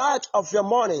in charge of your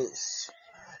mornings.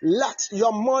 Let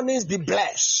your mornings be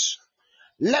blessed.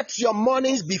 Let your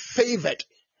mornings be favored.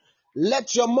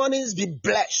 Let your mornings be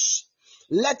blessed.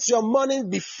 Let your mornings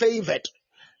be favored.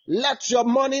 Let your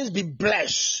mornings be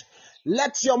blessed.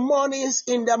 Let your mornings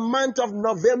in the month of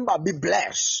November be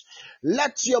blessed.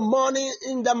 Let your morning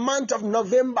in the month of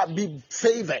November be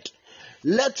favored.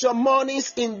 Let your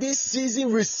mornings in this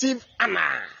season receive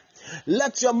honor.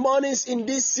 Let your mornings in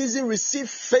this season receive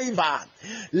favor.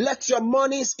 Let your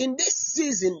mornings in this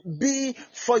season be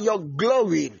for your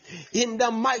glory. In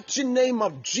the mighty name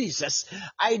of Jesus,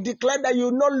 I declare that you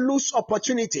will not lose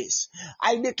opportunities.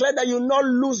 I declare that you will not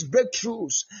lose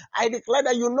breakthroughs. I declare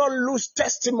that you will not lose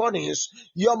testimonies.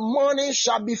 Your morning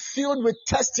shall be filled with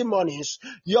testimonies.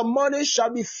 Your morning shall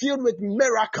be filled with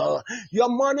miracle. Your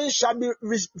morning shall be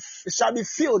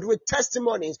filled with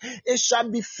testimonies. It shall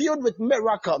be filled with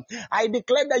miracle. I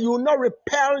declare that you will not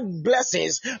repel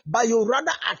blessings, but you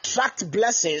rather attract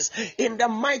blessings in the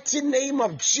mighty name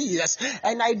of Jesus.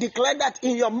 And I declare that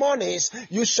in your mornings,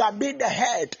 you shall be the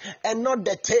head and not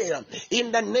the tail.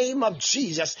 In the name of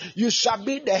Jesus, you shall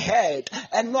be the head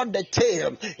and not the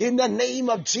tail. In the name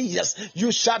of Jesus,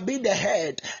 you shall be the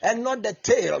head and not the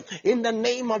tail. In the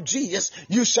name of Jesus,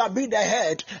 you shall be the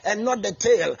head and not the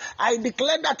tail. I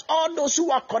declare that all those who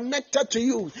are connected to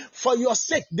you, for your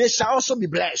sake, they shall also be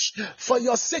blessed. blessed. For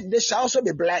your sake, they shall also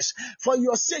be blessed. For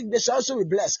your sake, they shall also be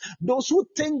blessed. Those who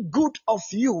think good of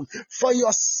you, for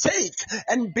your sake,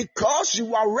 and because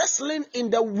you are wrestling in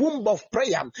the womb of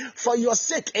prayer, for your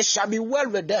sake, it shall be well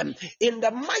with them. In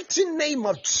the mighty name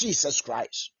of Jesus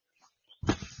Christ.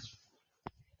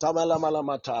 Thank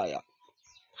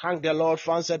the Lord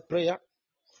for answered prayer.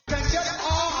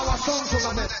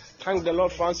 Thank the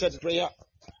Lord for answered prayer.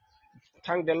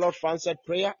 Thank the Lord for answered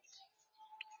prayer.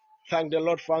 Thank the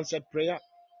Lord for answered prayer.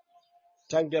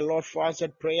 Thank the Lord for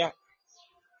answered prayer.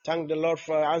 Thank the Lord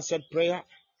for answered prayer.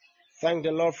 Thank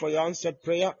the Lord for your answered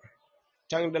prayer.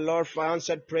 Thank the Lord for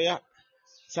answered prayer.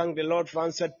 Thank the Lord for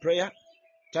answered prayer.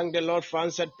 Thank the Lord for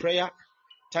answered prayer.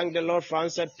 Thank the Lord for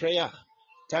answered prayer.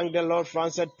 Thank the Lord for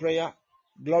answered prayer.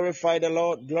 Glorify the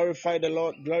Lord. Glorify the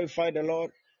Lord. Glorify the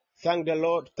Lord. Thank the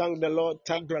Lord. Thank the Lord.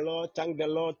 Thank the Lord. Thank the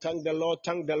Lord. Thank the Lord.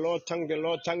 Thank the Lord. Thank the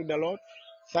Lord. Thank the Lord.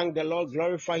 Thank the Lord.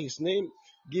 Glorify His name.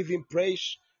 Give Him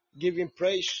praise. Give Him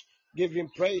praise. Give Him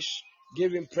praise.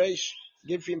 Give Him praise.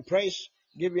 Give Him praise.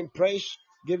 Give Him praise.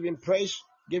 Give Him praise.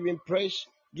 Give Him praise.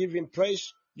 Give Him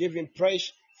praise. Give Him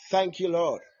praise. Thank you,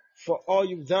 Lord, for all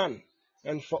you've done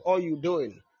and for all you're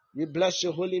doing. We bless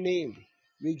your holy name.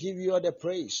 We give you all the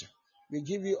praise. We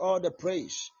give you all the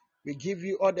praise. We give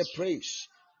you all the praise.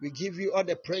 We give you all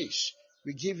the praise.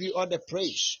 We give you all the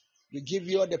praise. We give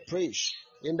you all the praise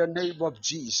in the name of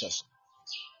Jesus.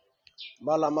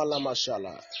 Mala mala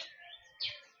mashallah.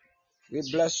 We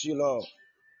bless you, Lord.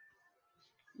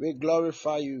 We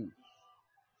glorify you.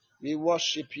 We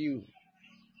worship you.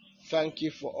 Thank you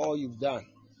for all you've done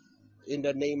in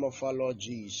the name of our Lord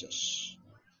Jesus.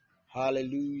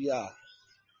 Hallelujah.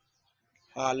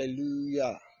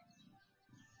 Hallelujah.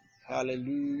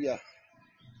 Hallelujah.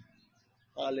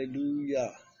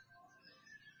 Hallelujah.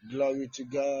 Glory to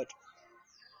God.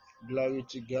 Glory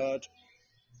to God.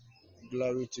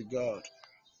 Glory to God.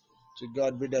 To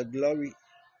God be the glory.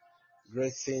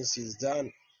 Great things He's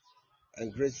done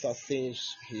and greater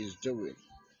things He's doing.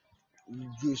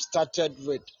 We started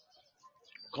with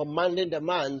commanding the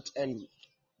month, and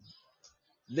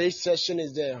this session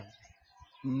is the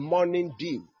morning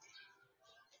dew.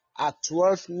 At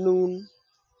 12 noon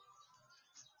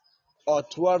or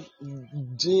 12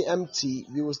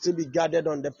 GMT, we will still be gathered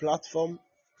on the platform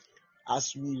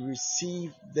as we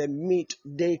receive the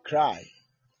midday cry.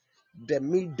 The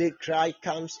midday cry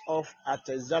comes off at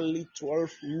exactly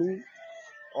 12 noon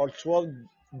or 12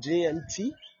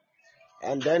 GMT,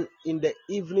 and then in the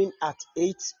evening at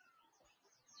 8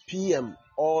 p.m.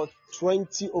 or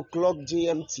 20 o'clock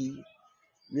GMT,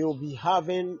 we will be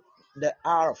having the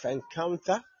hour of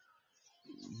encounter.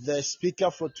 The speaker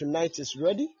for tonight is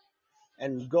ready,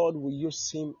 and God will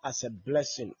use him as a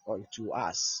blessing unto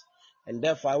us. And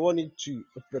therefore, I want you to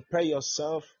prepare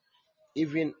yourself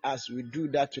even as we do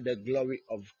that to the glory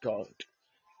of God.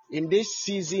 In this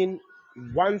season,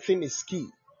 one thing is key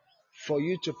for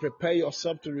you to prepare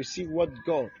yourself to receive what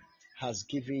God has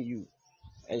given you.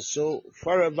 And so,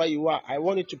 wherever you are, I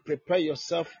want you to prepare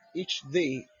yourself each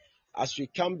day as we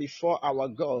come before our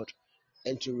God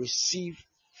and to receive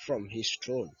from His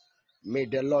throne. May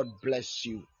the Lord bless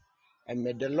you, and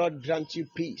may the Lord grant you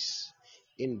peace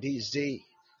in this day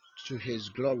to His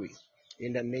glory.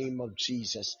 In the name of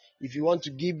Jesus. If you want to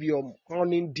give your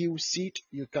morning dew seed,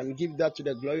 you can give that to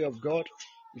the glory of God.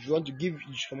 If you want to give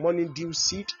your morning dew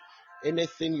seed,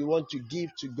 anything you want to give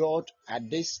to God at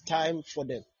this time for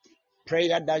the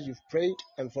prayer that you've prayed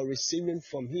and for receiving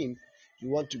from Him, you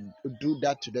want to do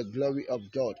that to the glory of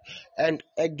God. And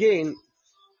again,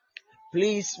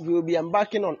 please, we will be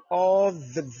embarking on all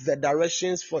the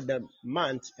directions for the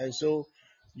month, and so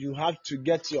you have to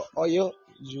get your oil.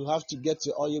 You have to get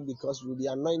your oil because we'll be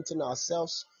anointing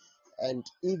ourselves. And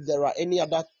if there are any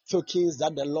other tokens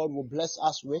that the Lord will bless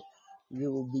us with, we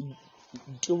will be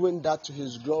doing that to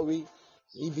His glory,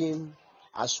 even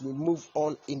as we move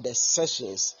on in the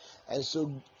sessions. And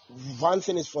so one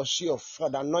thing is for sure, for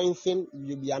the anointing,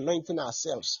 we'll be anointing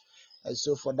ourselves. And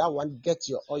so for that one, get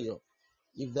your oil.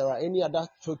 If there are any other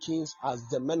tokens, as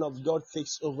the men of God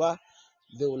takes over,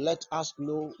 they will let us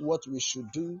know what we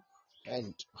should do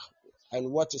and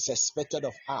what is expected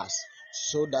of us,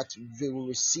 so that they will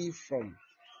receive from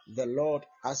the Lord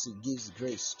as He gives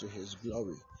grace to His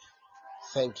glory.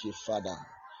 Thank you, Father.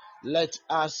 Let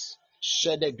us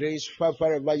share the grace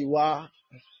wherever you are.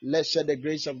 Let's share the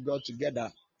grace of God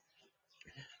together.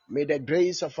 May the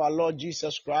grace of our Lord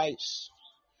Jesus Christ,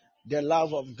 the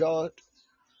love of God,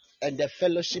 and the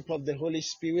fellowship of the Holy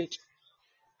Spirit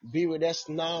be with us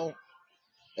now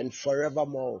and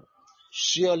forevermore.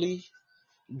 Surely,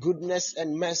 goodness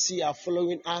and mercy are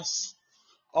following us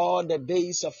all the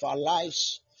days of our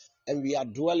lives, and we are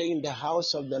dwelling in the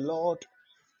house of the Lord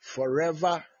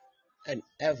forever and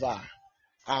ever.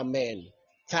 Amen.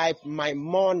 Type, my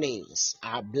mornings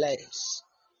are blessed.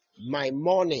 My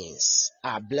mornings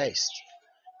are blessed.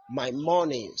 My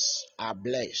mornings are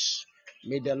blessed.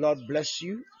 May the Lord bless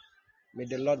you. May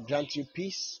the Lord grant you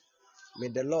peace. May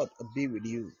the Lord be with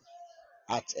you.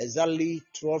 At exactly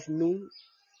 12 noon,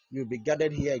 you'll be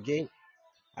gathered here again.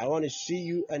 I want to see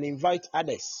you and invite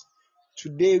others.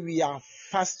 Today we are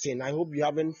fasting. I hope you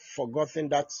haven't forgotten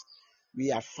that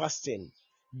we are fasting.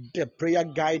 The prayer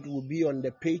guide will be on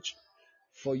the page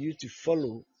for you to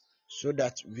follow so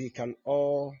that we can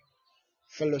all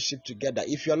fellowship together.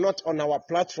 If you're not on our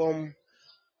platform,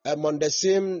 I'm on the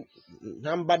same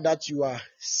number that you are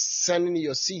sending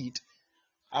your seed.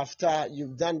 After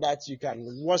you've done that, you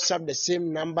can WhatsApp the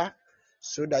same number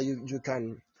so that you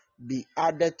can be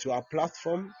added to our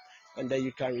platform, and then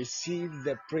you can receive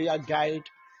the prayer guide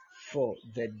for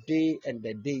the day and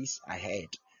the days ahead.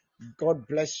 God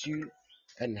bless you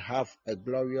and have a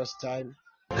glorious time.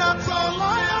 That's all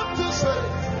I have to say.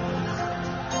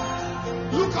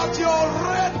 Look at your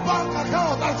red bank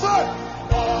account. That's it.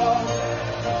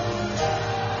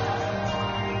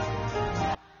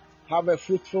 Have a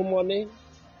fruitful morning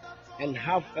and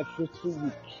have a fruitful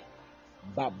week.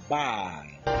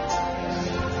 Bye-bye.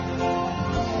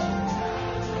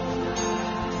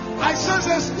 I sense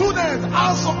a student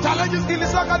has some challenges in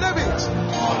his academics.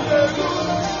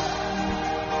 Hallelujah.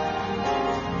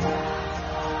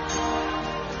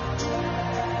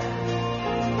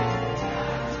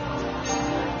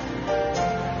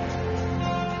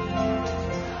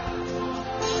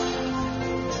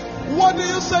 What do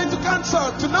you say to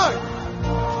cancer tonight?